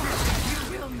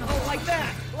 Oh, like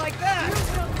that! Like that!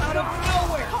 Out of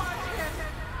nowhere!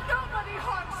 Nobody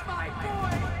harms my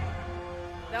boy!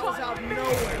 That was out of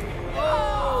nowhere. Oh!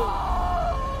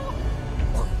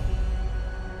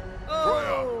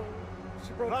 Oh!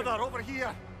 She broke it. Brother, over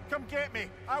here! Come get me!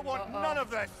 I want none of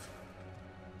this!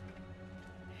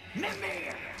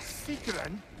 Mimir!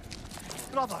 Secret?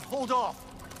 Brother, hold off!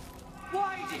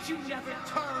 Why did you never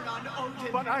turn on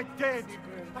Odin? But I did!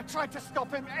 I tried to stop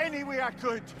him any way I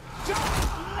could!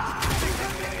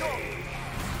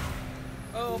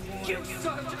 Oh, boy. You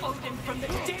served Odin from the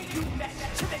day you met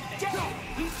to the day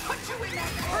he put you in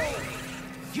that tree!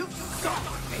 You saw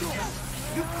Mimir!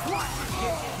 You plotted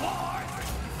his war!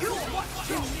 You watched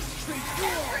him mistreat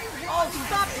everyone! Oh,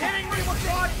 stop hitting me with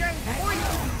the odd-game And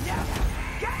you never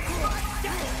gave a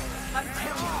damn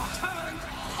until you turned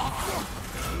on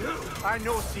I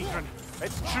know, Sigrun.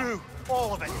 It's true,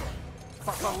 all of it.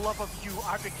 But for love of you,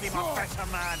 I became a better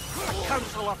man, a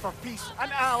counselor for peace, an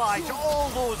ally to all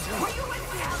those who... Were you an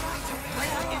ally to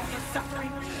Freya in your suffering?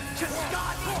 To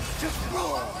Skadi? To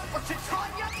Thor? Or to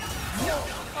Tanya? No!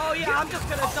 Oh yeah, I'm just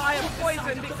gonna die of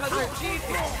poison because they're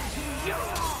cheating.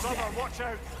 Brother, watch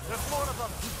out. There's more of them.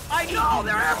 I know,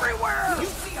 they're everywhere! You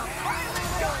see a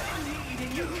violent guy in need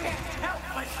and you can't help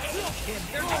but hate him.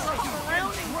 They're just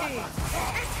surrounding me.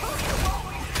 It's who you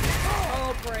always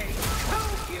Oh, great. who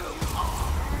you are.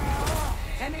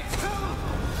 And it's who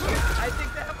I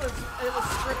think that was, it was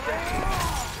scripted.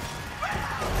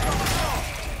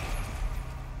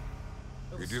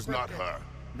 It is not her.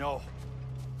 No.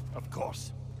 Of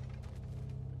course.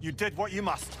 You did what you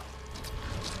must.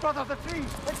 Brother, the tree!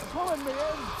 It's pulling me in!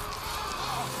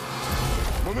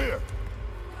 Mimir!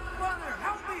 Brother,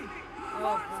 help me!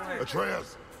 Oh, boy.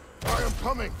 Atreus! I am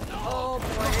coming! Oh,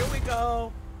 boy, here we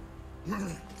go.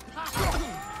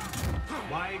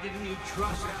 Why didn't you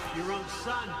trust your own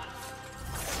son?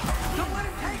 Don't let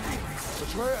him take me!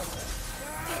 Atreus!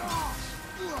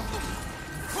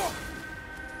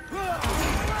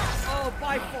 Oh,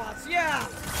 Bifrost, yeah!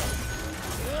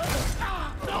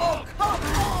 Oh, come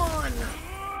on!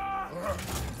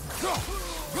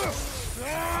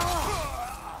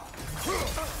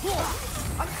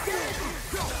 I'm scared!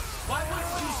 Why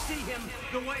won't you see him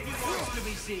the way he wants to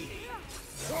be seen?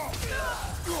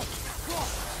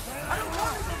 I don't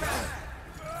want to go back!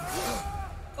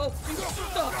 Oh, you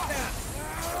stop that!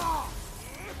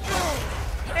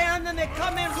 And then they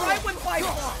come in right with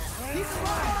Bifrost! He's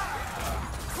alive!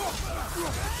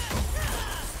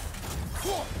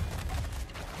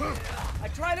 I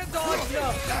try to dodge,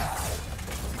 no.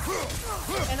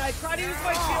 And I try to use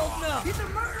my shield, no. He's a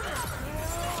murderer!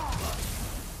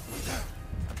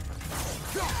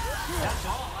 That's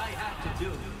all I had to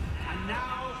do. And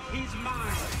now he's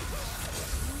mine.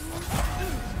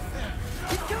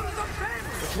 He killed his own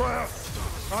family! Atreus!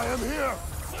 I am here!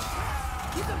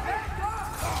 He's a bad guy!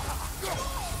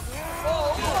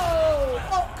 Oh, oh,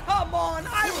 oh, come on,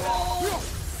 I rolled!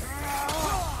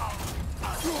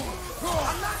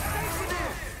 I'm not taking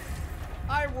it!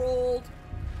 I rolled.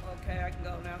 Okay, I can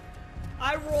go now.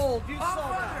 I rolled, you saw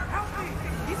Brother, that. help me!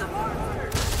 He's a monster!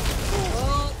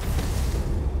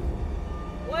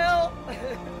 Well,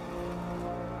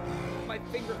 my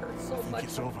finger hurt so much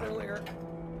it's over. earlier.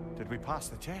 Did we pass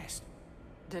the test?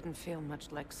 Didn't feel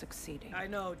much like succeeding. I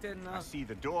know, didn't I see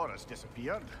the door has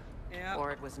disappeared. Yeah.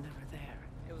 Or it was never there.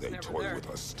 It was They never toy there. with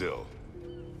us still.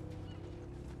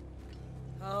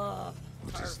 What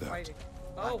is that? Fighting.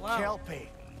 Oh, wow. Kelpie.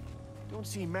 Don't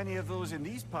see many of those in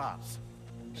these parts.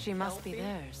 She must be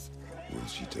theirs. Will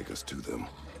she take us to them?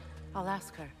 I'll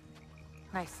ask her.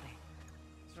 Nicely.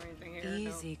 Is there anything here?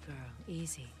 Easy, girl.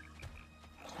 Easy.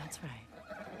 That's right.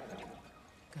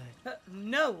 Good.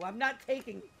 No, I'm not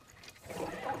taking.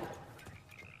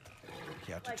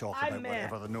 Care to Like, talk I'm about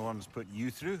mad. whatever the Norns put you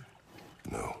through?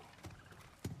 No.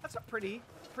 That's a pretty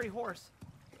horse.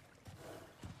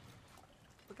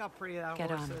 Look how pretty that Get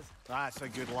horse on. is. That's a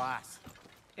good lass.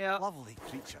 Yeah. Lovely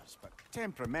creatures, but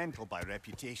temperamental by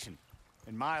reputation.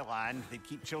 In my land, they'd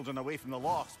keep children away from the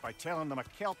lost by telling them a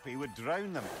Kelpie would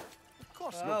drown them. Of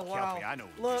course, no Oh, wow. Kelpie I know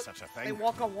would do Look, such a thing. they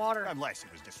walk on water. Unless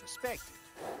it was disrespected.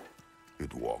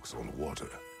 It walks on water.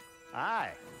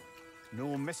 Aye.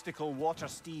 No mystical water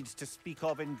steeds to speak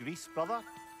of in Greece, brother?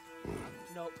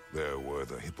 Nope. There were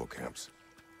the hippocamps.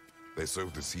 They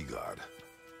served the sea god.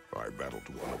 I battled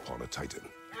one upon a titan.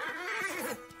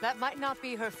 That might not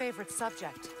be her favorite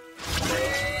subject.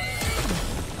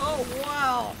 Oh,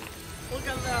 wow. Look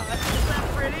at that. Is that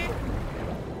pretty?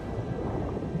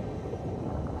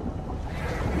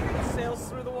 It sails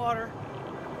through the water.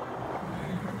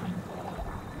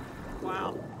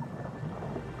 Wow.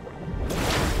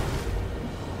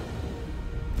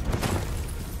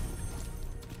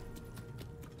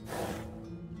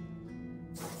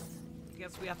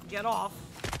 Guess we have to get off.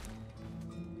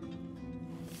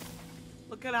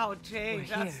 Look at how it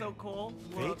changed. We're That's here. so cool.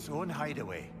 Look, Fate's own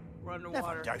hideaway. we're underwater.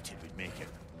 Never doubted we'd make it.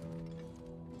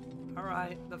 All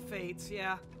right, the fates,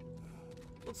 yeah.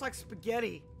 Looks like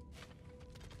spaghetti.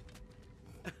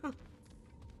 I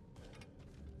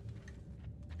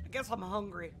guess I'm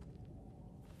hungry.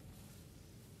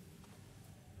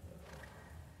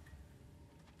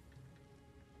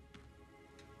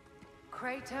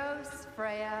 Kratos,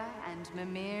 Freya, and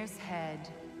Mimir's head.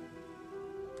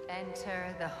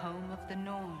 Enter the home of the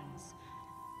Norns.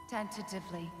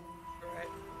 Tentatively. All right.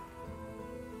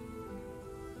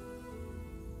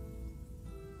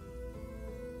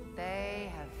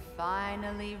 They have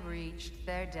finally reached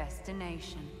their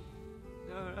destination.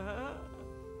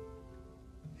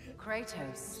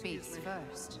 Kratos speaks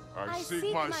first. I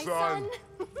seek my son.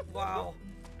 Wow.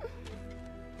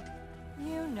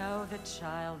 You know the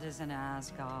child is in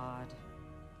Asgard.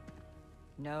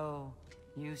 No,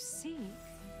 you seek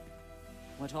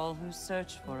what all who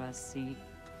search for us seek.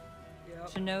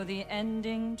 Yep. To know the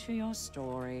ending to your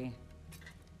story.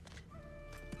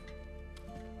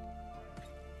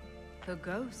 The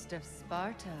ghost of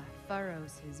Sparta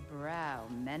furrows his brow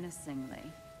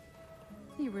menacingly.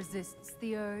 He resists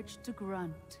the urge to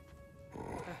grunt.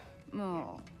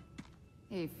 Oh,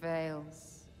 he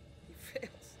fails. He fails.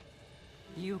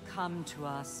 You come to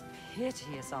us,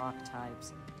 piteous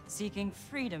archetypes, seeking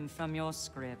freedom from your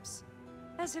scripts,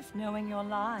 as if knowing your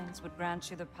lines would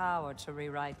grant you the power to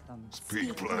rewrite them.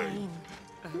 Speak plain.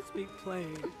 Speak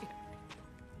plain.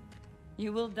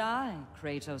 You will die,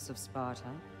 Kratos of Sparta.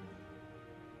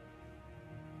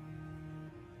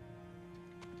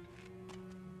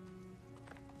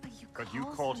 But you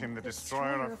called him the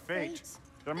destroyer of fate.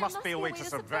 There must be a way to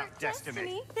subvert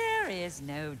destiny. There is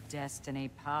no destiny,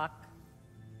 Puck.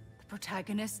 The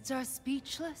protagonists are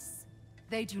speechless.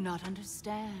 They do not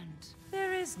understand.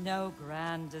 There is no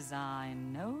grand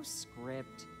design, no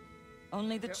script.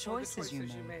 Only the choices you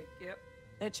make. Yep.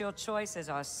 That your choices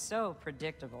are so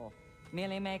predictable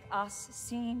merely make us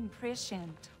seem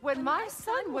prescient. When my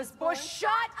son was born, shut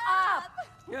up!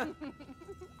 Yeah.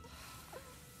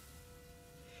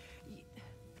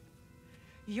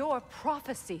 Your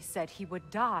prophecy said he would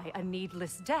die a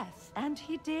needless death. And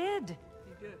he did.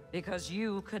 He did. Because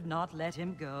you could not let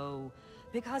him go.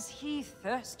 Because he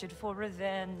thirsted for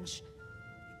revenge.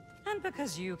 And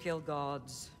because you kill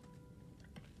gods.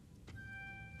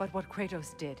 But what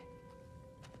Kratos did,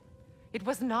 it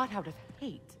was not out of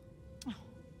hate.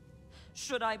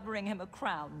 Should I bring him a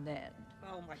crown then?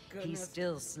 Oh my goodness. He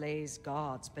still slays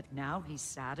gods, but now he's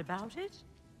sad about it?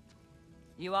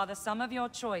 You are the sum of your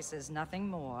choices, nothing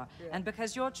more. Yeah. And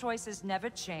because your choices never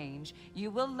change, you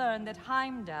will learn that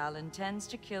Heimdall intends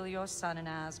to kill your son in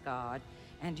Asgard,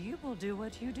 and you will do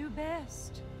what you do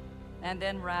best. And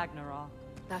then Ragnarok.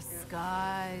 The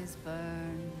skies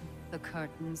burn, the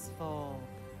curtains fall.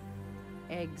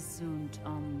 Exunt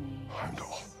omnes.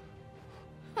 Heimdall.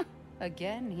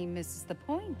 Again, he misses the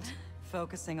point.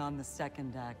 Focusing on the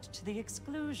second act to the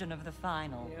exclusion of the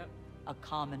final. Yep. A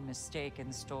common mistake in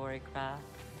storycraft.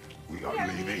 We are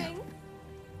leaving.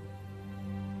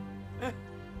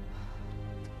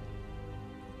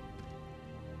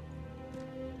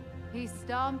 He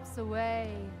stomps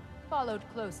away, followed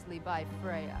closely by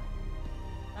Freya.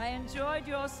 I enjoyed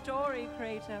your story,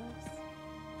 Kratos.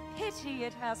 Pity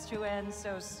it has to end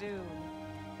so soon.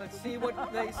 But see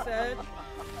what they said?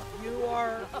 You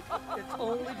are, it's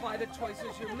only by the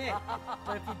choices you make.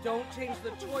 But if you don't change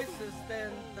the choices,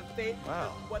 then the fate,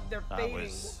 what they're fating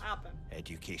will happen.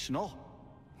 Educational.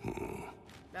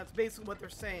 That's basically what they're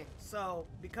saying. So,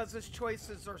 because his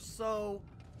choices are so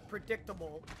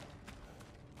predictable,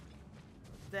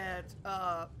 that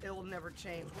it will never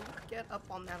change. We'll get up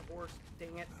on that horse,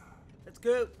 dang it. Let's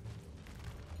go.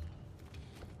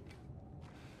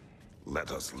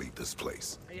 Let us leave this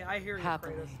place. Yeah, I hear you,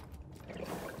 Happily. Kratos.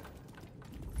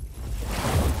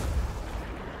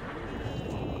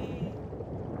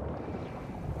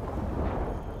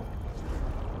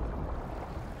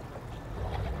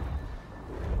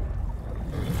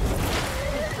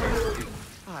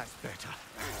 That's better.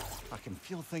 I can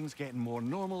feel things getting more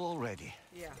normal already.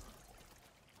 Yeah.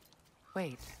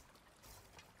 Wait.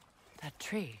 That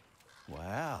tree.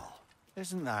 Well,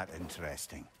 isn't that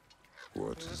interesting?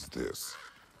 What is this?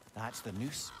 That's the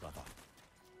noose, brother.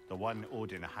 The one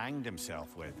Odin hanged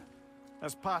himself with.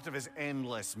 As part of his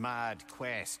endless, mad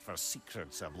quest for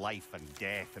secrets of life and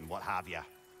death and what have you.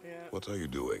 Yeah. What are you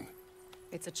doing?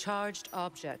 It's a charged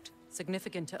object,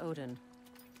 significant to Odin.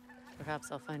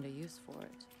 Perhaps I'll find a use for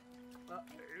it.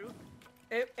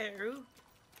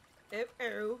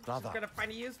 Brother, She's gonna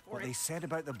find a use for what it. they said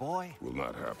about the boy? Will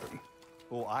not happen.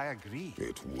 Oh, I agree.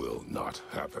 It will not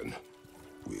happen.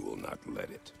 We will not let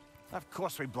it. Of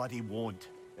course we bloody won't.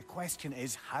 The question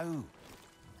is how.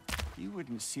 You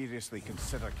wouldn't seriously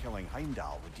consider killing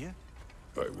Heimdall, would you?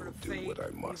 I will do what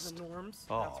I must. The norms.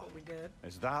 Oh. That's what we did.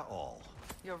 Is that all?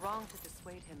 You're wrong to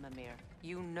dissuade him, Mimir.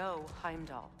 You know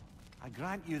Heimdall. I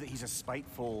grant you that he's a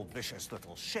spiteful, vicious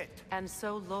little shit. And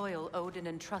so loyal, Odin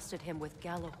entrusted him with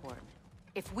Gjallarhorn.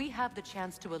 If we have the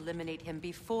chance to eliminate him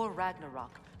before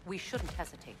Ragnarok, we shouldn't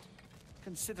hesitate.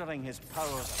 Considering his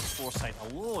powers of foresight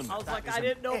alone, I was that like, is I an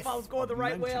didn't know if I if was going the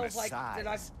right way. I was mountainous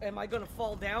like, size. am I gonna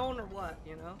fall down or what?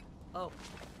 You know? Oh,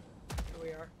 here we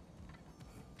are.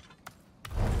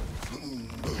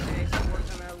 Okay, so we're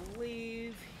gonna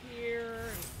leave here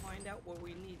and find out where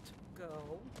we need to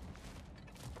go.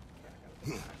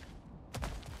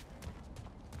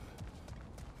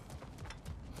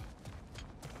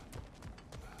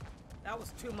 That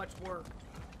was too much work.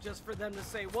 Just for them to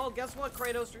say, well, guess what,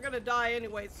 Kratos? You're gonna die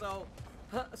anyway, so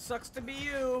sucks to be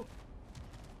you.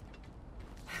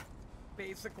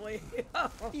 Basically.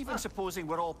 Even supposing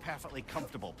we're all perfectly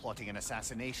comfortable plotting an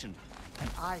assassination, and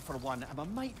I, for one, am a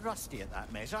mite rusty at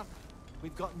that measure,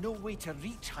 we've got no way to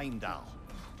reach Heimdall,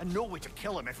 and no way to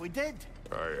kill him if we did.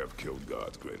 I have killed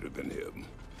gods greater than him.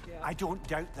 Yeah. I don't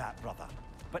doubt that, brother,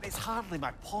 but it's hardly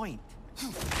my point.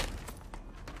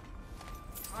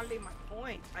 Hardly my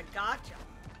point. I gotcha.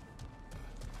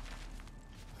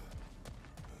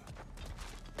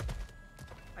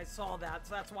 I saw that,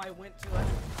 so that's why I went to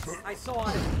it. I saw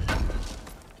it.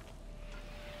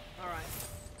 Alright.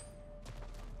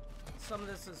 Some of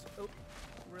this is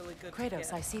really good to Kratos,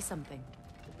 get. I see something.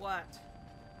 What?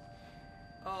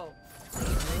 Oh.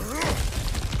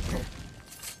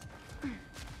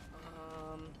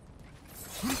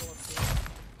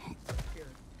 Here.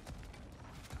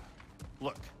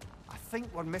 Look, I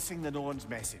think we're missing the Norn's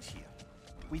message here.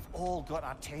 We've all got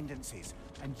our tendencies,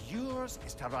 and yours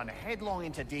is to run headlong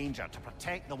into danger to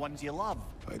protect the ones you love.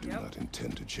 I do not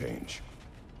intend to change.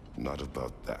 Not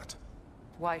about that.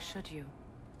 Why should you?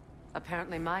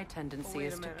 Apparently my tendency wait a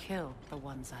is to minute. kill the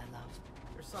ones I love.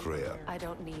 There's something Freya. there. I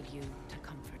don't need you to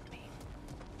comfort me.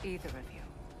 Either of you.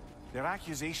 Their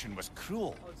accusation was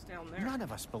cruel. Oh, it's down there. None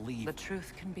of us believe. The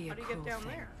truth can be How a do you cruel get down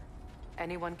thing. there?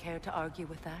 Anyone care to argue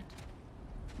with that?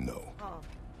 No. Oh,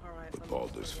 alright. But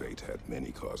Baldur's fate had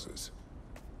many causes.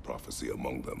 Prophecy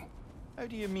among them. How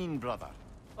do you mean, brother?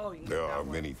 Oh, you can There go that are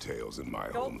way. many tales in my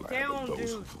Go homeland down, of those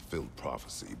who dude. fulfilled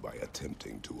prophecy by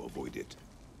attempting to avoid it.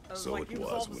 So It he was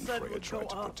all was of a when sudden Freya would go tried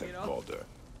to up, protect you know? Baldur.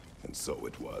 And so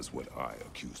it was when I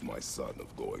accused my son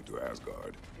of going to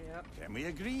Asgard. Yep. Can we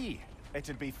agree?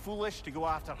 It'd be foolish to go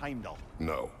after Heimdall.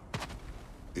 No.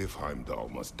 If Heimdall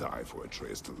must die for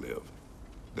Atreus to live,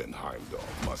 then Heimdall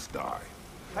must die.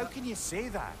 How can you say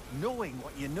that, knowing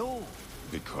what you know?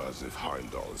 Because if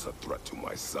Heimdall is a threat to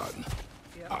my son,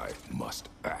 I must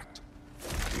act.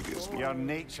 It is Your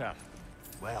nature.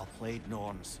 Well played,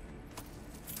 Norns.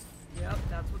 Yep,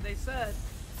 that's what they said.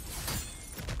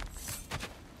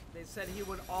 They said he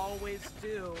would always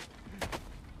do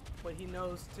what he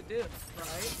knows to do,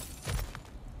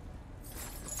 right?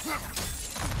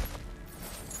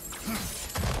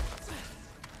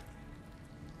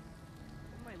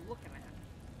 What am I looking at?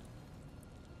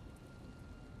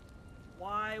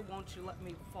 Why won't you let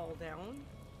me fall down?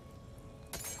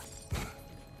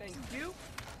 Thank you.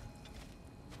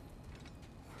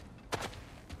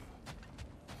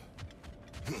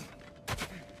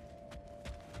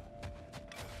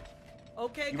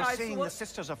 Okay, You guys. were saying so the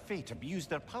Sisters of Fate abused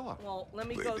their power. well, let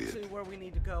me They go did. to where we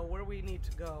need to go. Where we need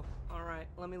to go. All right,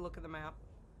 let me look at the map.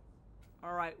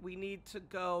 All right, we need to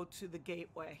go to the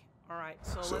gateway. All right,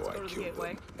 so So let's I go to the killed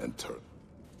gateway. them and turn.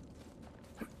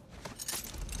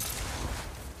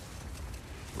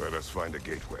 Let us find a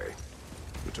gateway.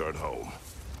 Return home.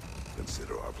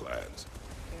 Consider our plans.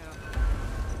 Yeah.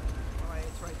 All right,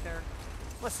 it's right there.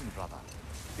 Listen, brother.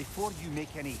 Before you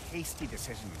make any hasty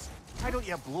decisions, why don't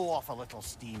you blow off a little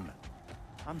steam?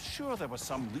 I'm sure there was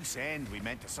some loose end we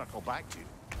meant to circle back to.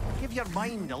 Give your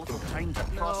mind a little time to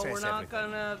process No, we're not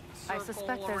everything. gonna I circle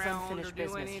suspect there's around unfinished or do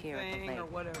business here at the anything or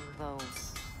lake. whatever. Though,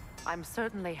 I'm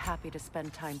certainly happy to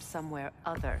spend time somewhere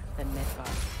other than Midgard.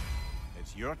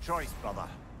 It's your choice, brother.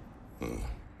 Okay.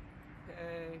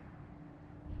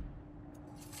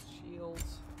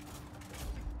 Shields.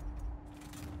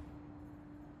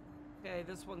 Okay,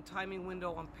 this one, timing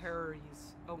window on parries.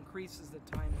 Oh, increases the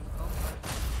timing. Okay.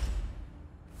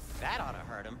 That ought to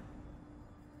hurt him.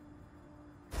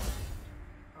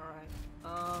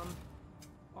 Alright.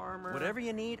 Armor. Whatever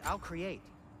you need, I'll create.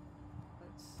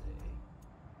 Let's see.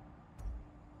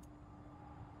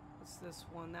 What's this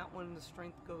one? That one, the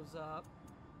strength goes up.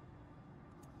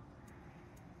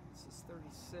 This is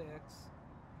 36.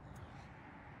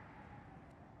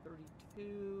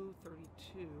 32,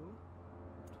 32.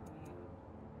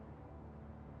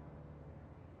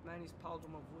 90's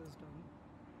Pauldrum of Wisdom.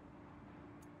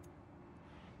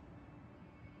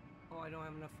 Oh, I don't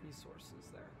have enough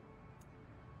resources there.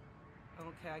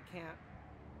 Okay, I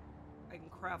can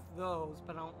craft those,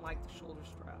 but I don't like the shoulder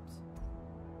straps.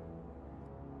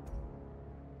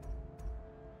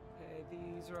 Okay,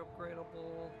 these are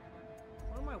upgradable.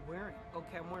 What am I wearing?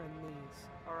 Okay, I'm wearing these.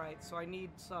 Alright, so I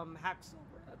need some hack silver.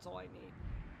 That's all I need.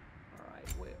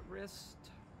 Alright, wait, wrist.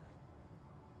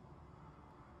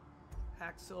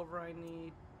 Hack silver I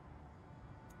need.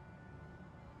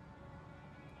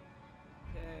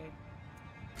 Okay.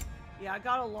 Yeah, I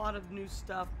got a lot of new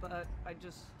stuff, but I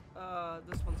just,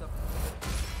 this one's up.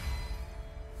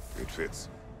 It fits.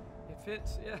 It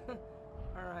fits, yeah.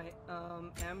 Alright,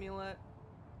 amulet.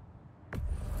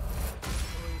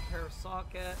 Repair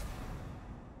socket.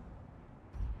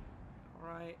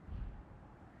 Alright.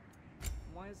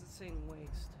 Why is it saying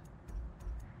waste?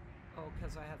 Oh,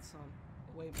 because I had some.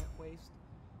 Wait a minute, waste.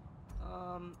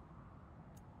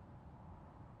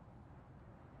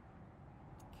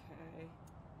 Okay.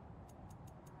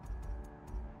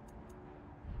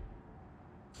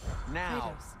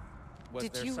 Now, was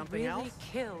did there you something really else?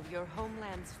 kill your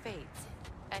homeland's fates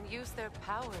and use their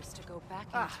powers to go back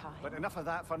in time? But enough of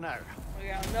that for now. Oh,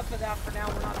 yeah, enough of that for now.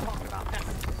 We're not talking about that.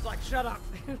 It's like, shut up.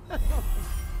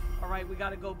 Alright, we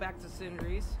gotta go back to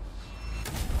Sindri's.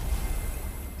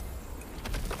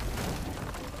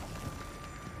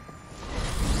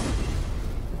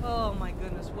 Oh my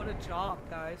goodness, what a job,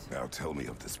 guys. Now tell me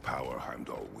of this power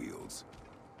Heimdall wields.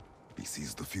 He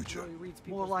sees the future.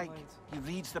 More like he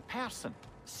reads the person,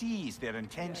 sees their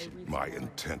intention. My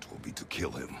intent will be to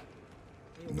kill him.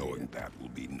 Knowing that will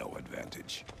be no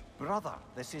advantage. Brother,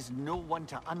 this is no one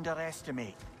to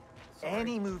underestimate.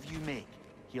 Any move you make,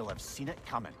 he'll have seen it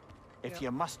coming. If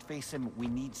you must face him, we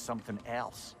need something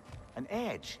else. An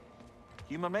edge.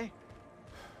 Humor me?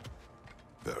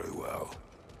 Very well.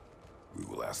 We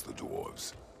will ask the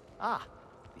dwarves. Ah,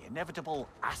 the inevitable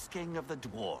asking of the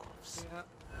dwarves. Yeah.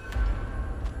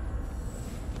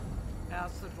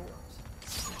 Ask the dwarves.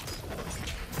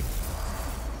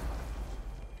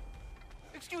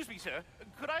 Excuse me, sir.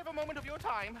 Could I have a moment of your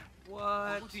time? What?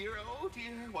 Oh dear,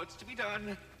 what's to be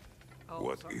done?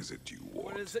 What is it you want?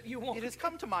 What is it you want? It has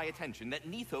come to my attention that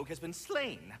Nithog has been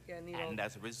slain. Yeah, Nithog. And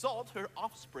as a result, her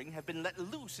offspring have been let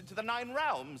loose into the Nine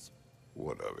Realms.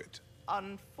 What of it?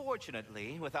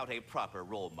 Unfortunately, without a proper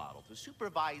role model to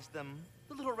supervise them,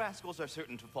 the little rascals are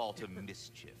certain to fall to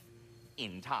mischief.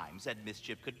 In time, said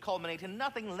mischief could culminate in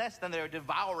nothing less than their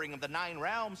devouring of the Nine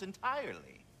Realms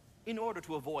entirely. In order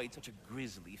to avoid such a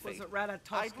grisly fate, Was it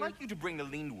Ratatusker? I'd like you to bring the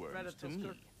Lindworms to me.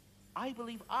 I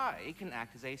believe I can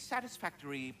act as a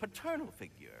satisfactory paternal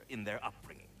figure in their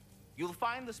upbringing. You'll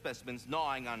find the specimens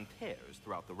gnawing on tears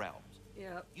throughout the realms.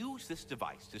 Yeah. Use this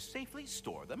device to safely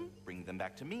store them, bring them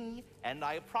back to me, and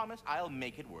I promise I'll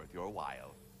make it worth your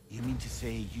while. You mean to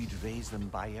say you'd raise them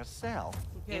by yourself?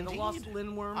 Okay, Indeed. the lost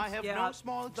Lindworms. I have yeah, no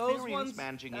small those experience ones,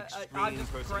 managing I extreme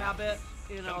just grab it.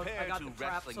 You know, I Compared got to the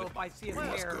trap, wrestling so with if I see a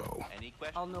Let's hair, go. Any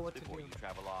questions I'll know what to before do. you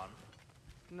travel on?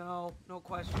 No, no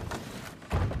questions.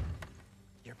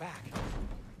 You're back.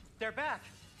 They're back.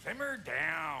 Simmer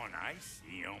down. I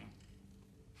see them.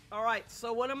 All right,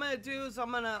 so what I'm gonna do is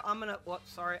I'm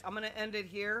gonna end it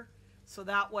here, so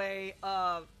that way,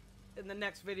 in the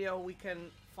next video we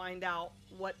can find out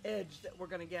what edge that we're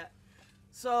gonna get.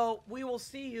 So we will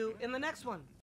see you in the next one.